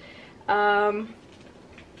excited.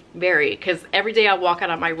 Very, because every day I walk out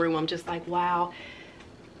of my room, I'm just like, wow,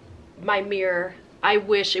 my mirror. I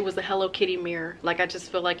wish it was a Hello Kitty mirror. Like, I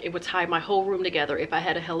just feel like it would tie my whole room together if I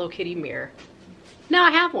had a Hello Kitty mirror. Now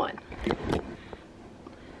I have one.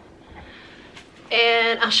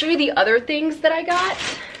 And I'll show you the other things that I got.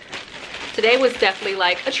 Today was definitely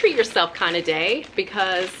like a treat yourself kind of day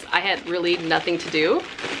because I had really nothing to do.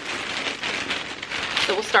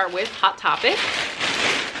 So we'll start with Hot Topic.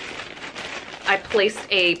 I placed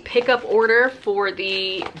a pickup order for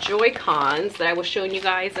the Joy-Cons that I was showing you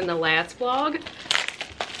guys in the last vlog.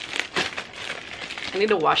 I need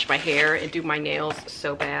to wash my hair and do my nails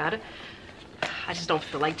so bad. I just don't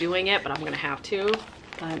feel like doing it, but I'm gonna have to.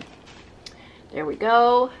 But there we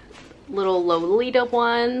go. Little Lolita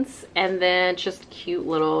ones, and then just cute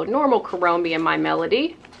little normal Kuromi and My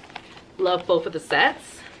Melody. Love both of the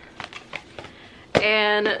sets.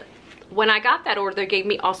 And when I got that order, they gave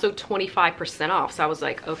me also 25% off. So I was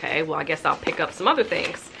like, okay, well, I guess I'll pick up some other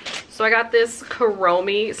things. So I got this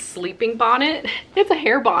Kuromi sleeping bonnet. It's a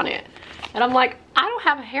hair bonnet. And I'm like, I don't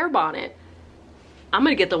have a hair bonnet. I'm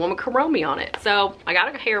gonna get the one with Kuromi on it. So I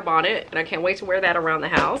got a hair bonnet and I can't wait to wear that around the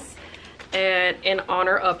house. And in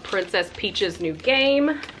honor of Princess Peach's new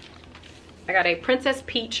game, I got a Princess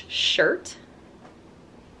Peach shirt.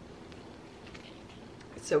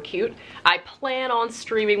 So cute. I plan on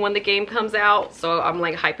streaming when the game comes out, so I'm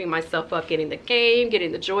like hyping myself up, getting the game,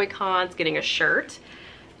 getting the Joy-Cons, getting a shirt.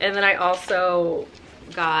 And then I also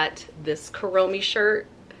got this Kuromi shirt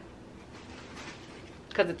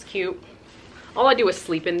because it's cute. All I do is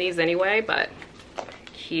sleep in these anyway, but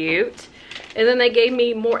cute. And then they gave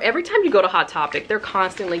me more. Every time you go to Hot Topic, they're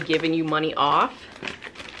constantly giving you money off.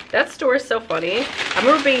 That store is so funny. I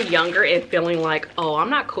remember being younger and feeling like, oh, I'm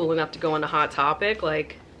not cool enough to go into Hot Topic.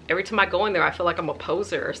 Like, every time I go in there, I feel like I'm a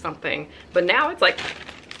poser or something. But now it's like,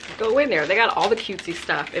 go in there. They got all the cutesy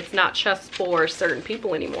stuff. It's not just for certain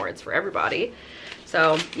people anymore. It's for everybody.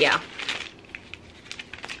 So, yeah.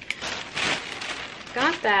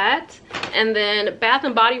 Got that. And then Bath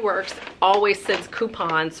and Body Works always sends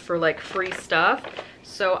coupons for like free stuff.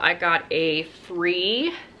 So I got a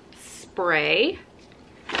free spray.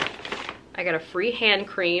 I got a free hand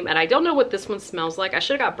cream, and I don't know what this one smells like. I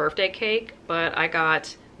should have got birthday cake, but I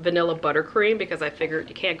got vanilla buttercream because I figured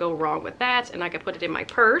you can't go wrong with that, and I could put it in my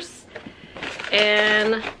purse.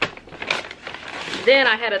 And then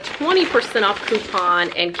I had a 20% off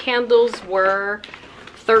coupon, and candles were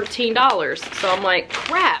 $13. So I'm like,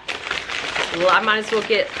 crap. Well, I might as well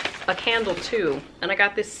get a candle too. And I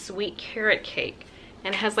got this sweet carrot cake,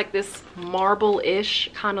 and it has like this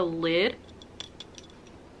marble-ish kind of lid.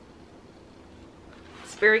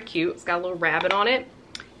 It's very cute. It's got a little rabbit on it.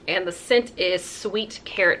 And the scent is sweet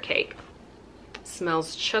carrot cake. It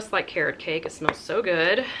smells just like carrot cake. It smells so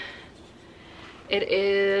good. It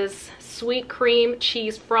is sweet cream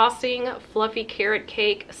cheese frosting, fluffy carrot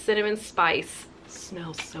cake, cinnamon spice. It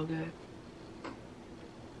smells so good.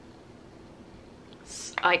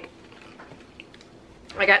 I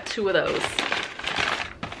got 2 of those.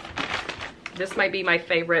 This might be my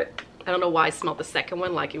favorite. I don't know why I smelled the second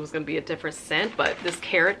one like it was going to be a different scent, but this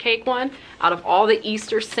carrot cake one, out of all the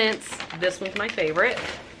Easter scents, this one's my favorite.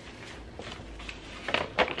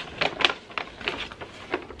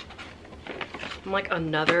 I'm like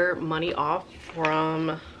another money off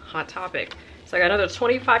from Hot Topic. So I got another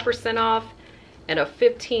 25% off and a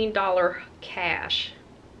 $15 cash.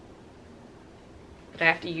 I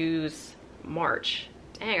have to use March.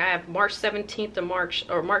 Dang, I have March 17th to March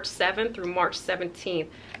 7th through March 17th,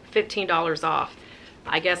 $15 off.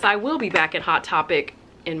 I guess I will be back at Hot Topic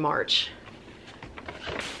in March.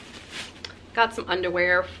 Got some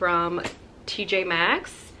underwear from TJ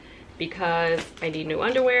Maxx because I need new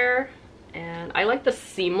underwear, and I like the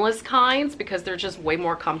seamless kinds because they're just way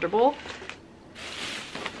more comfortable.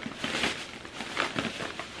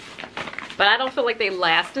 But I don't feel like they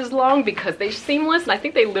last as long because they're seamless, and I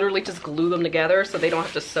think they literally just glue them together so they don't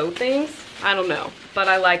have to sew things. I don't know, but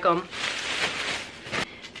I like them.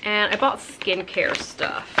 And I bought skincare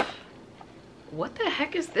stuff. What the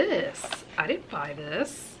heck is this? I didn't buy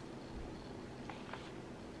this.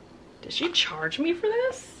 Did she charge me for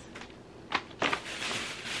this?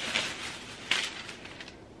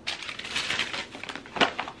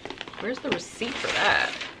 Where's the receipt for that?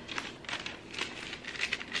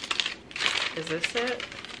 Is this it?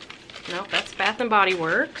 Nope, that's Bath and Body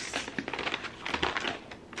Works.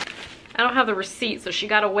 I don't have the receipt, so she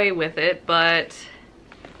got away with it, but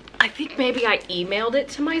I think maybe I emailed it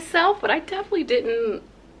to myself, but I definitely didn't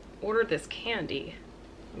order this candy.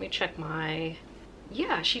 Let me check my...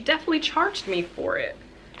 Yeah, she definitely charged me for it.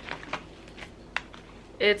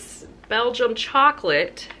 It's Belgium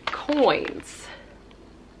chocolate coins.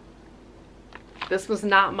 This was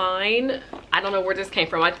not mine. I don't know where this came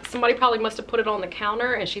from. Somebody probably must have put it on the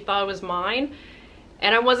counter and she thought it was mine,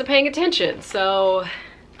 and I wasn't paying attention. So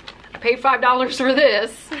I paid $5 for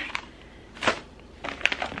this.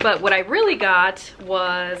 But what I really got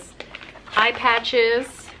was eye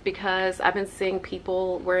patches, because I've been seeing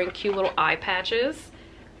people wearing cute little eye patches,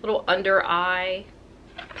 little under eye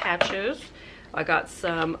patches. I got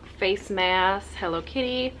some face masks, Hello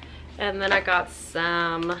Kitty, and then I got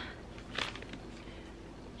some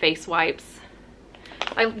face wipes.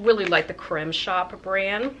 I really like the Creme Shop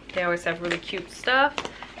brand. They always have really cute stuff.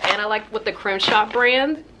 And I like with the Creme Shop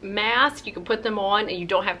brand mask, you can put them on and you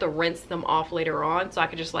don't have to rinse them off later on. So I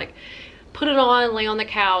could just like put it on, lay on the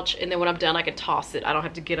couch, and then when I'm done I can toss it. I don't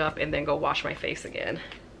have to get up and then go wash my face again.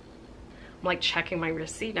 I'm like checking my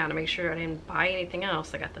receipt now to make sure I didn't buy anything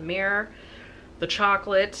else. I got the mirror, the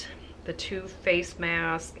chocolate, the 2 face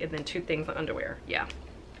masks, and then 2 things of underwear. Yeah.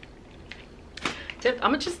 I'm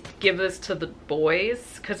gonna just give this to the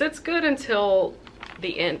boys because it's good until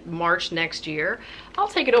the end March next year. I'll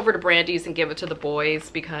take it over to Brandy's and give it to the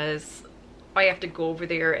boys because I have to go over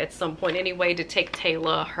there at some point anyway to take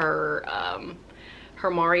Taylor her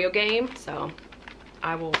Mario game. So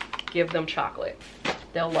I will give them chocolate.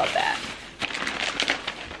 They'll love that.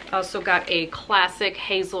 I also got a classic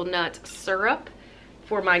hazelnut syrup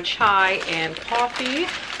for my chai and coffee.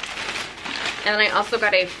 And I also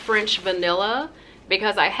got a French vanilla,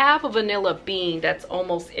 because I have a vanilla bean that's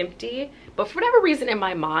almost empty, but for whatever reason in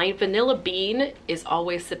my mind, vanilla bean is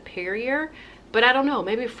always superior. But I don't know,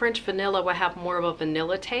 maybe French vanilla will have more of a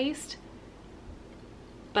vanilla taste,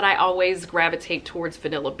 but I always gravitate towards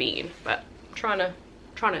vanilla bean. But I'm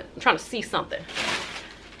trying to see something.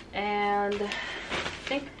 And I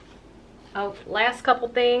think, oh, last couple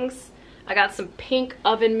things, I got some pink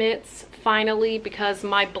oven mitts finally, because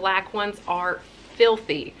my black ones are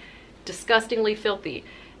filthy. Disgustingly filthy.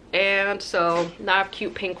 And so now I have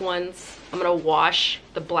cute pink ones. I'm gonna wash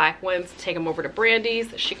the black ones, take them over to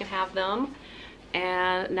Brandy's, she can have them.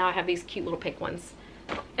 And now I have these cute little pink ones.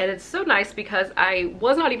 And it's so nice because I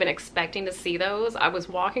was not even expecting to see those. I was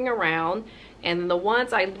walking around and the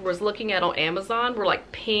ones I was looking at on Amazon were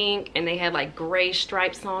like pink and they had like gray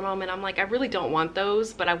stripes on them, and I'm like, I really don't want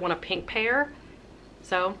those, but I want a pink pair.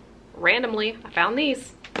 So randomly I found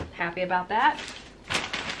these. Happy about that.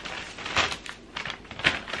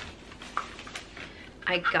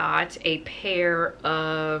 I got a pair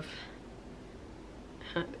of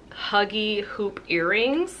Huggy hoop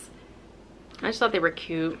earrings. I just thought they were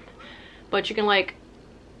cute, but you can like,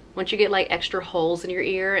 once you get like extra holes in your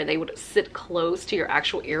ear and they would sit close to your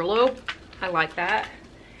actual earlobe, I like that.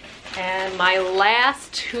 And my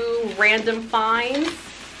last 2 random finds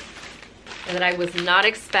that I was not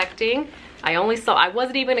expecting. I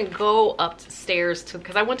wasn't even gonna go upstairs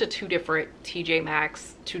because I went to 2 different TJ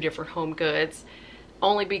Maxx, 2 different Home Goods,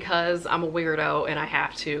 only because I'm a weirdo and I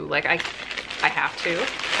have to, like I have to,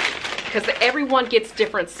 because everyone gets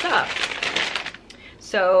different stuff.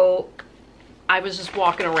 So I was just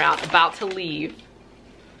walking around about to leave.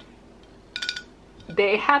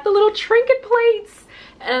 They had the little trinket plates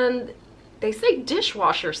and they say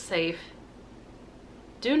dishwasher safe.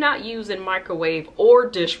 Do not use in microwave or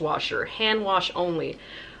dishwasher, hand wash only.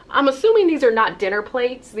 I'm assuming these are not dinner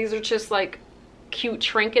plates. These are just like cute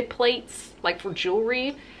trinket plates, like for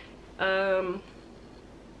jewelry.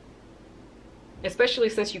 especially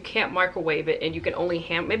since you can't microwave it and you can only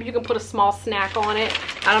maybe you can put a small snack on it.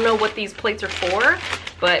 I don't know what these plates are for,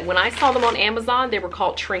 but when I saw them on Amazon, they were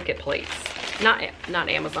called trinket plates. Not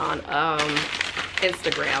Amazon,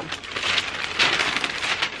 Instagram.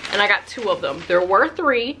 And I got 2 of them. There were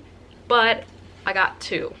 3, but I got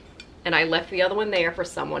 2. And I left the other one there for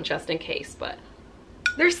someone just in case, but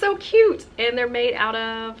they're so cute. And they're made out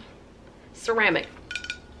of ceramic.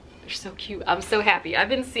 They're so cute. I'm so happy. I've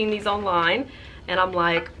been seeing these online and I'm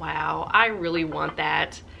like, wow, I really want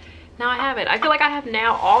that. Now I have it. I feel like I have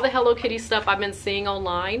now all the Hello Kitty stuff I've been seeing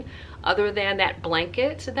online, other than that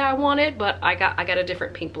blanket that I wanted, but I got a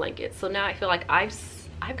different pink blanket. So now I feel like I've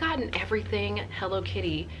gotten everything Hello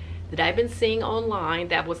Kitty that I've been seeing online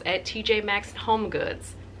that was at TJ Maxx and Home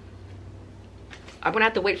Goods. I'm gonna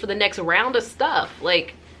have to wait for the next round of stuff.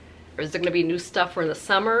 Like, is there gonna be new stuff for the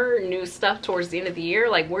summer, new stuff towards the end of the year?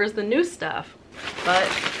 Like, where's the new stuff? But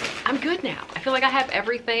I'm good now. I feel like I have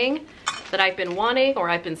everything that I've been wanting or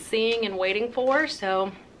I've been seeing and waiting for,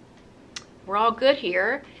 so we're all good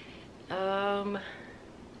here. I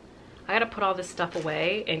gotta put all this stuff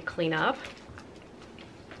away and clean up.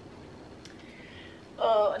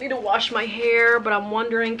 I need to wash my hair, but I'm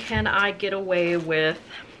wondering, can I get away with...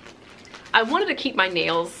 I wanted to keep my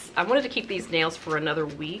nails. I wanted to keep these nails for another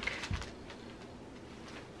week.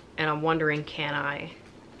 And I'm wondering, can I?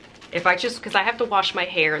 If I just, because I have to wash my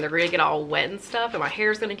hair and they're gonna get all wet and stuff and my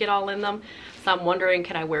hair's gonna get all in them. So I'm wondering,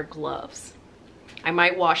 can I wear gloves? I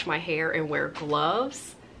might wash my hair and wear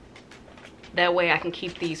gloves. That way I can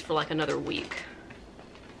keep these for like another week.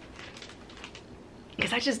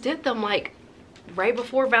 Because I just did them like right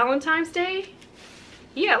before Valentine's Day.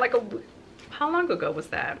 Yeah, like how long ago was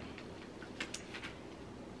that?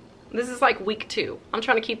 This is like week 2. I'm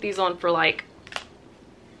trying to keep these on for like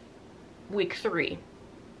week 3.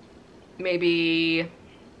 Maybe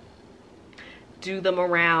do them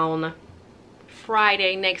around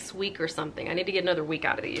Friday next week or something. I need to get another week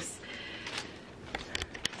out of these.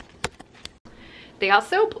 They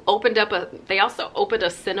also opened a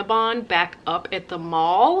Cinnabon back up at the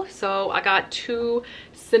mall. So I got 2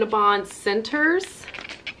 Cinnabon centers.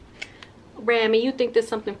 Rami, you think there's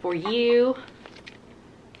something for you?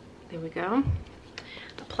 There we go.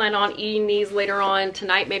 I plan on eating these later on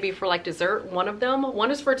tonight, maybe for like dessert. One of them.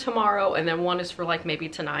 One is for tomorrow and then one is for like maybe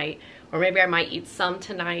tonight. Or maybe I might eat some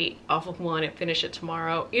tonight off of one and finish it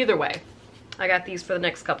tomorrow. Either way, I got these for the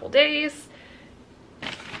next couple days.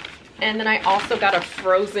 And then I also got a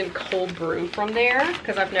frozen cold brew from there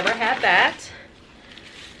because I've never had that.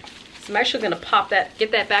 So I'm actually gonna pop that,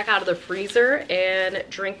 get that back out of the freezer and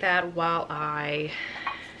drink that while I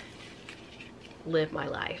live my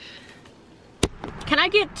life. Can I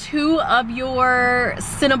get 2 of your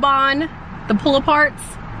Cinnabon, the pull-aparts?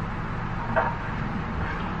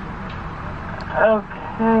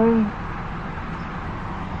 Okay.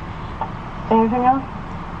 Anything else?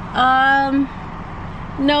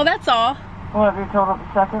 No, that's all. Well, have you filled up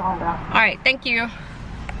the second one down? All right, thank you.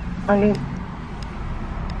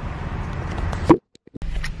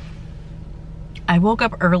 I woke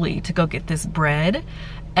up early to go get this bread.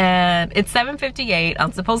 And it's 7:58.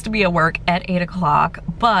 I'm supposed to be at work at 8 o'clock,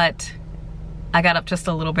 but I got up just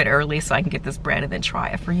a little bit early so I can get this bread and then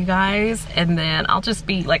try it for you guys. And then I'll just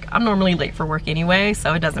be like, I'm normally late for work anyway,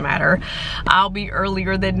 so it doesn't matter. I'll be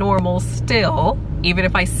earlier than normal still, even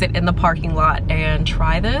if I sit in the parking lot and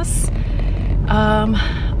try this.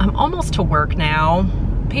 I'm almost to work now.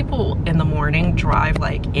 People in the morning drive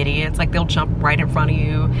like idiots. Like they'll jump right in front of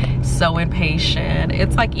you, so impatient.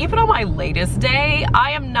 It's like, even on my latest day,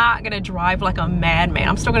 I am not gonna drive like a madman.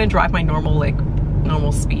 I'm still gonna drive my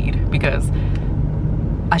normal speed because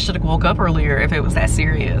I should have woke up earlier if it was that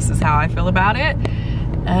serious, is how I feel about it.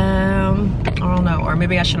 I don't know, or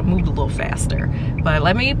maybe I should have moved a little faster. But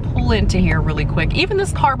let me pull into here really quick. Even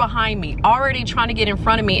this car behind me already trying to get in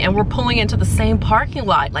front of me and we're pulling into the same parking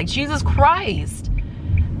lot. Like, Jesus Christ.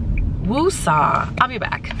 Woosah. I'll be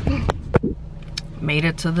back. Made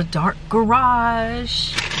it to the dark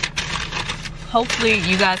garage. Hopefully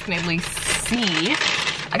you guys can at least see.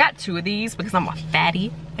 I got 2 of these because I'm a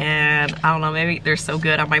fatty and I don't know, maybe they're so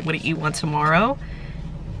good I might want to eat one tomorrow,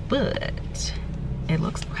 but it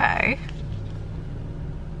looks okay.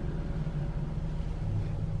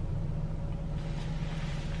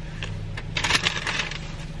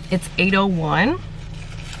 It's 8:01,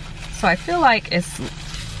 so I feel like it's,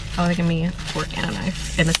 oh, they give me a fork and a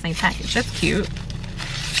knife in the same package. That's cute.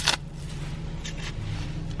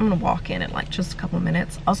 I'm gonna walk in like just a couple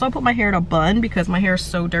minutes. Also, I put my hair in a bun because my hair is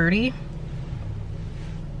so dirty.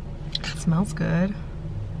 It smells good.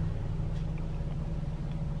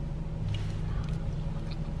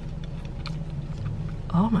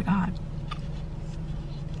 Oh my God.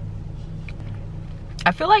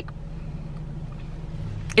 I feel like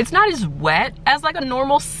it's not as wet as like a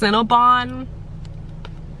normal Cinnabon,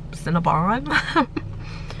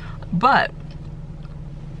 but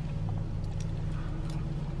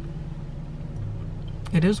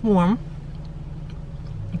it is warm.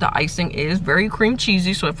 The icing is very cream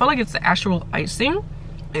cheesy, so I feel like it's the actual icing.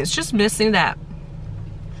 It's just missing that.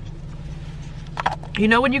 You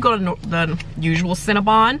know when you go to the usual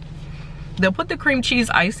Cinnabon, they'll put the cream cheese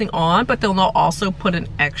icing on, but they'll also put an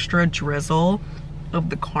extra drizzle of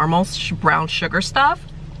the caramel brown sugar stuff.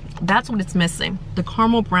 That's what it's missing, the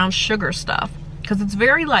caramel brown sugar stuff, because it's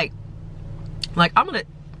very like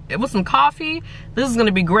with some coffee, this is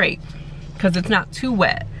gonna be great because it's not too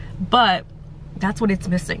wet, but that's what it's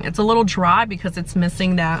missing. It's a little dry because it's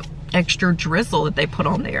missing that extra drizzle that they put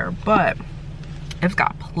on there, but it's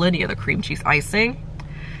got plenty of the cream cheese icing.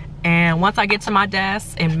 And once I get to my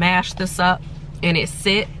desk and mash this up and it's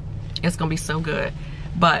gonna be so good.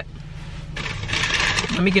 But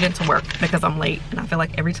let me get into work because I'm late, and I feel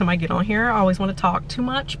like every time I get on here I always want to talk too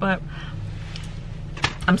much, but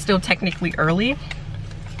I'm still technically early.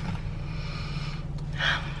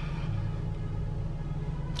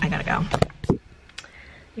 I gotta go.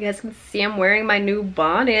 You guys can see I'm wearing my new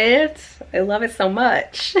bonnet. I love it so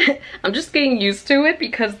much. I'm just getting used to it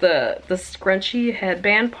because the scrunchy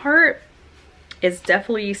headband part is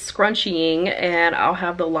definitely scrunching, and I'll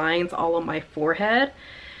have the lines all on my forehead.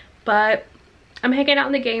 But I'm hanging out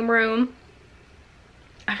in the game room.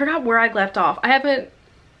 I forgot where I left off. I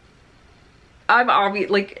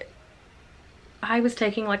was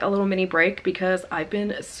taking like a little mini break because I've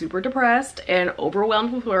been super depressed and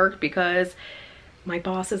overwhelmed with work because my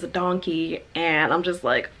boss is a donkey, and I'm just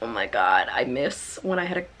like, oh my God, I miss when I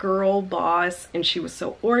had a girl boss and she was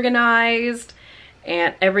so organized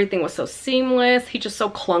and everything was so seamless. He's just so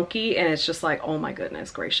clunky, and it's just like, oh my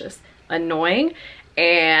goodness gracious, annoying.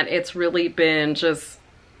 And it's really been just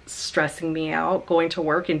stressing me out going to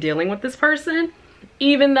work and dealing with this person,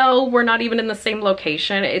 even though we're not even in the same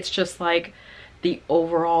location. It's just like the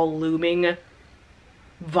overall looming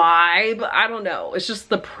vibe. I don't know, it's just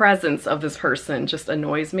the presence of this person just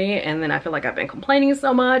annoys me. And then I feel like I've been complaining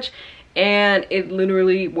so much, and it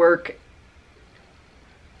literally work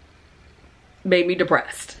made me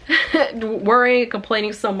depressed. Worrying,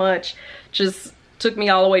 complaining so much just took me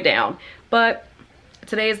all the way down. But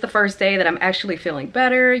today is the first day that I'm actually feeling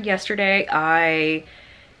better. Yesterday I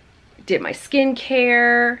did my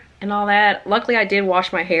skincare and all that. Luckily I did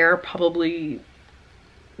wash my hair probably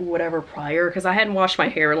whatever prior, because I hadn't washed my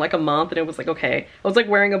hair in like a month, and it was like, okay, I was like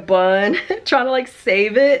wearing a bun trying to like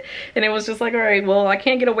save it, and it was just like, all right, well, I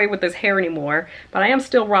can't get away with this hair anymore. But I am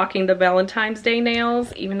still rocking the Valentine's Day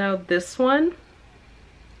nails, even though this one,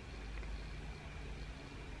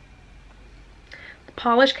 the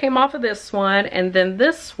polish came off of this one, and then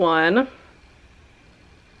this one,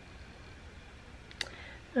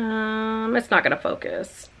 it's not gonna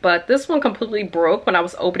focus, but this one completely broke when I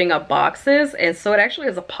was opening up boxes, and so it actually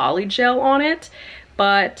has a poly gel on it.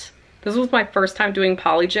 But this was my first time doing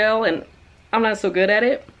poly gel, and I'm not so good at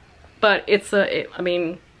it. But I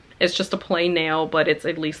mean, it's just a plain nail, but it's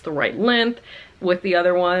at least the right length with the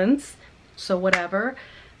other ones, so whatever.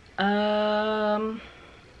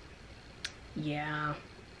 Yeah,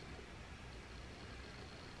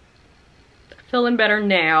 feeling better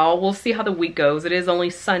now. We'll see how the week goes. It is only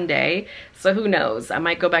Sunday, so who knows? I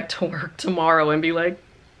might go back to work tomorrow and be like,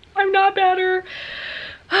 I'm not better.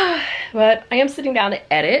 But I am sitting down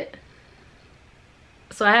to edit,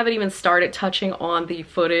 so I haven't even started touching on the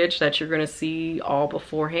footage that you're gonna see all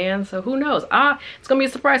beforehand, so who knows? It's gonna be a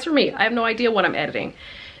surprise for me. I have no idea what I'm editing,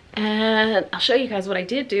 and I'll show you guys what I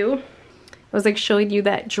did do. I was like showing you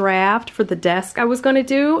that draft for the desk I was gonna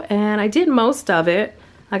do, and I did most of it.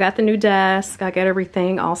 I got the new desk, I got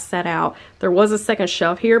everything all set out. There was a second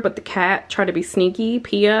shelf here, but the cat tried to be sneaky,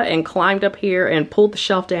 Pia, and climbed up here and pulled the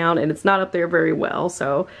shelf down, and it's not up there very well.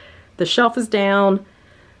 So the shelf is down,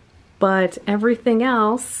 but everything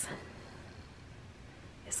else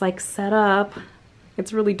is like set up.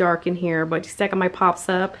 It's really dark in here, but you stack my pops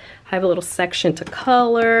up. I have a little section to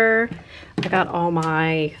color. I got all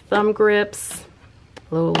my thumb grips,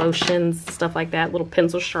 little lotions, stuff like that, little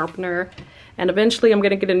pencil sharpener. And eventually I'm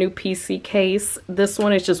gonna get a new PC case. This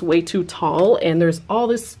one is just way too tall, and there's all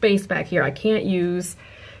this space back here I can't use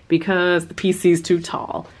because the PC is too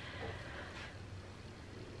tall.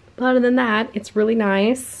 But other than that, it's really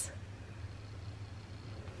nice.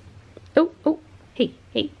 Oh, hey,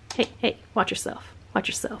 watch yourself, watch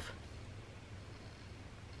yourself.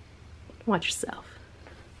 Watch yourself.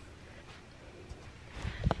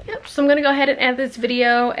 Yep. so I'm gonna go ahead and end this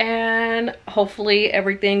video, and hopefully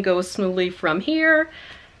everything goes smoothly from here.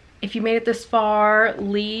 If you made it this far,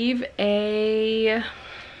 leave a,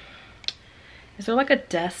 is there like a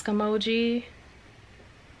desk emoji?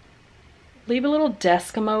 Leave a little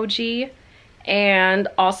desk emoji. And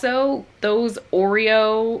also those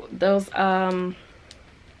Oreo,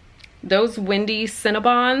 those Wendy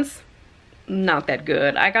Cinnabons, not that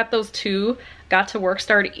good. I got those too, got to work,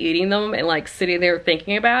 started eating them and like sitting there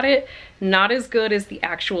thinking about it. Not as good as the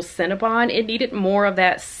actual Cinnabon. It needed more of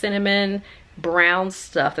that cinnamon brown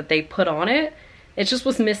stuff that they put on it. It just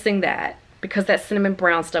was missing that, because that cinnamon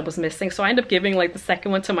brown stuff was missing. So I ended up giving like the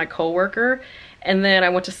second one to my coworker, and then I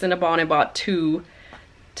went to Cinnabon and bought 2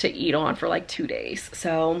 to eat on for like 2 days.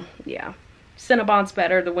 So yeah, Cinnabon's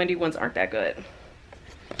better. The Wendy ones aren't that good.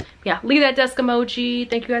 Yeah, leave that desk emoji.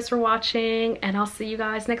 Thank you guys for watching, and I'll see you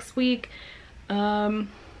guys next week. I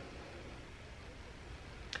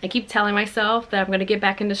keep telling myself that I'm gonna get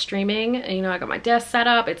back into streaming, and you know, I got my desk set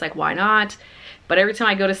up. It's like, why not? But every time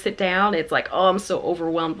I go to sit down, it's like, oh, I'm so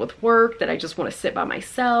overwhelmed with work that I just want to sit by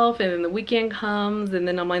myself, and then the weekend comes and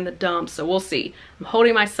then I'm in the dumps. So we'll see. I'm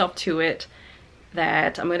holding myself to it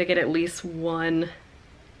that I'm gonna get at least 1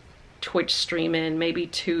 Twitch stream in, maybe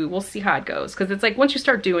 2. We'll see how it goes, because it's like once you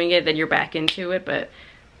start doing it, then you're back into it. But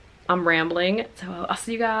I'm rambling, so I'll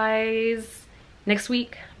see you guys next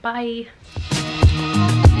week. Bye.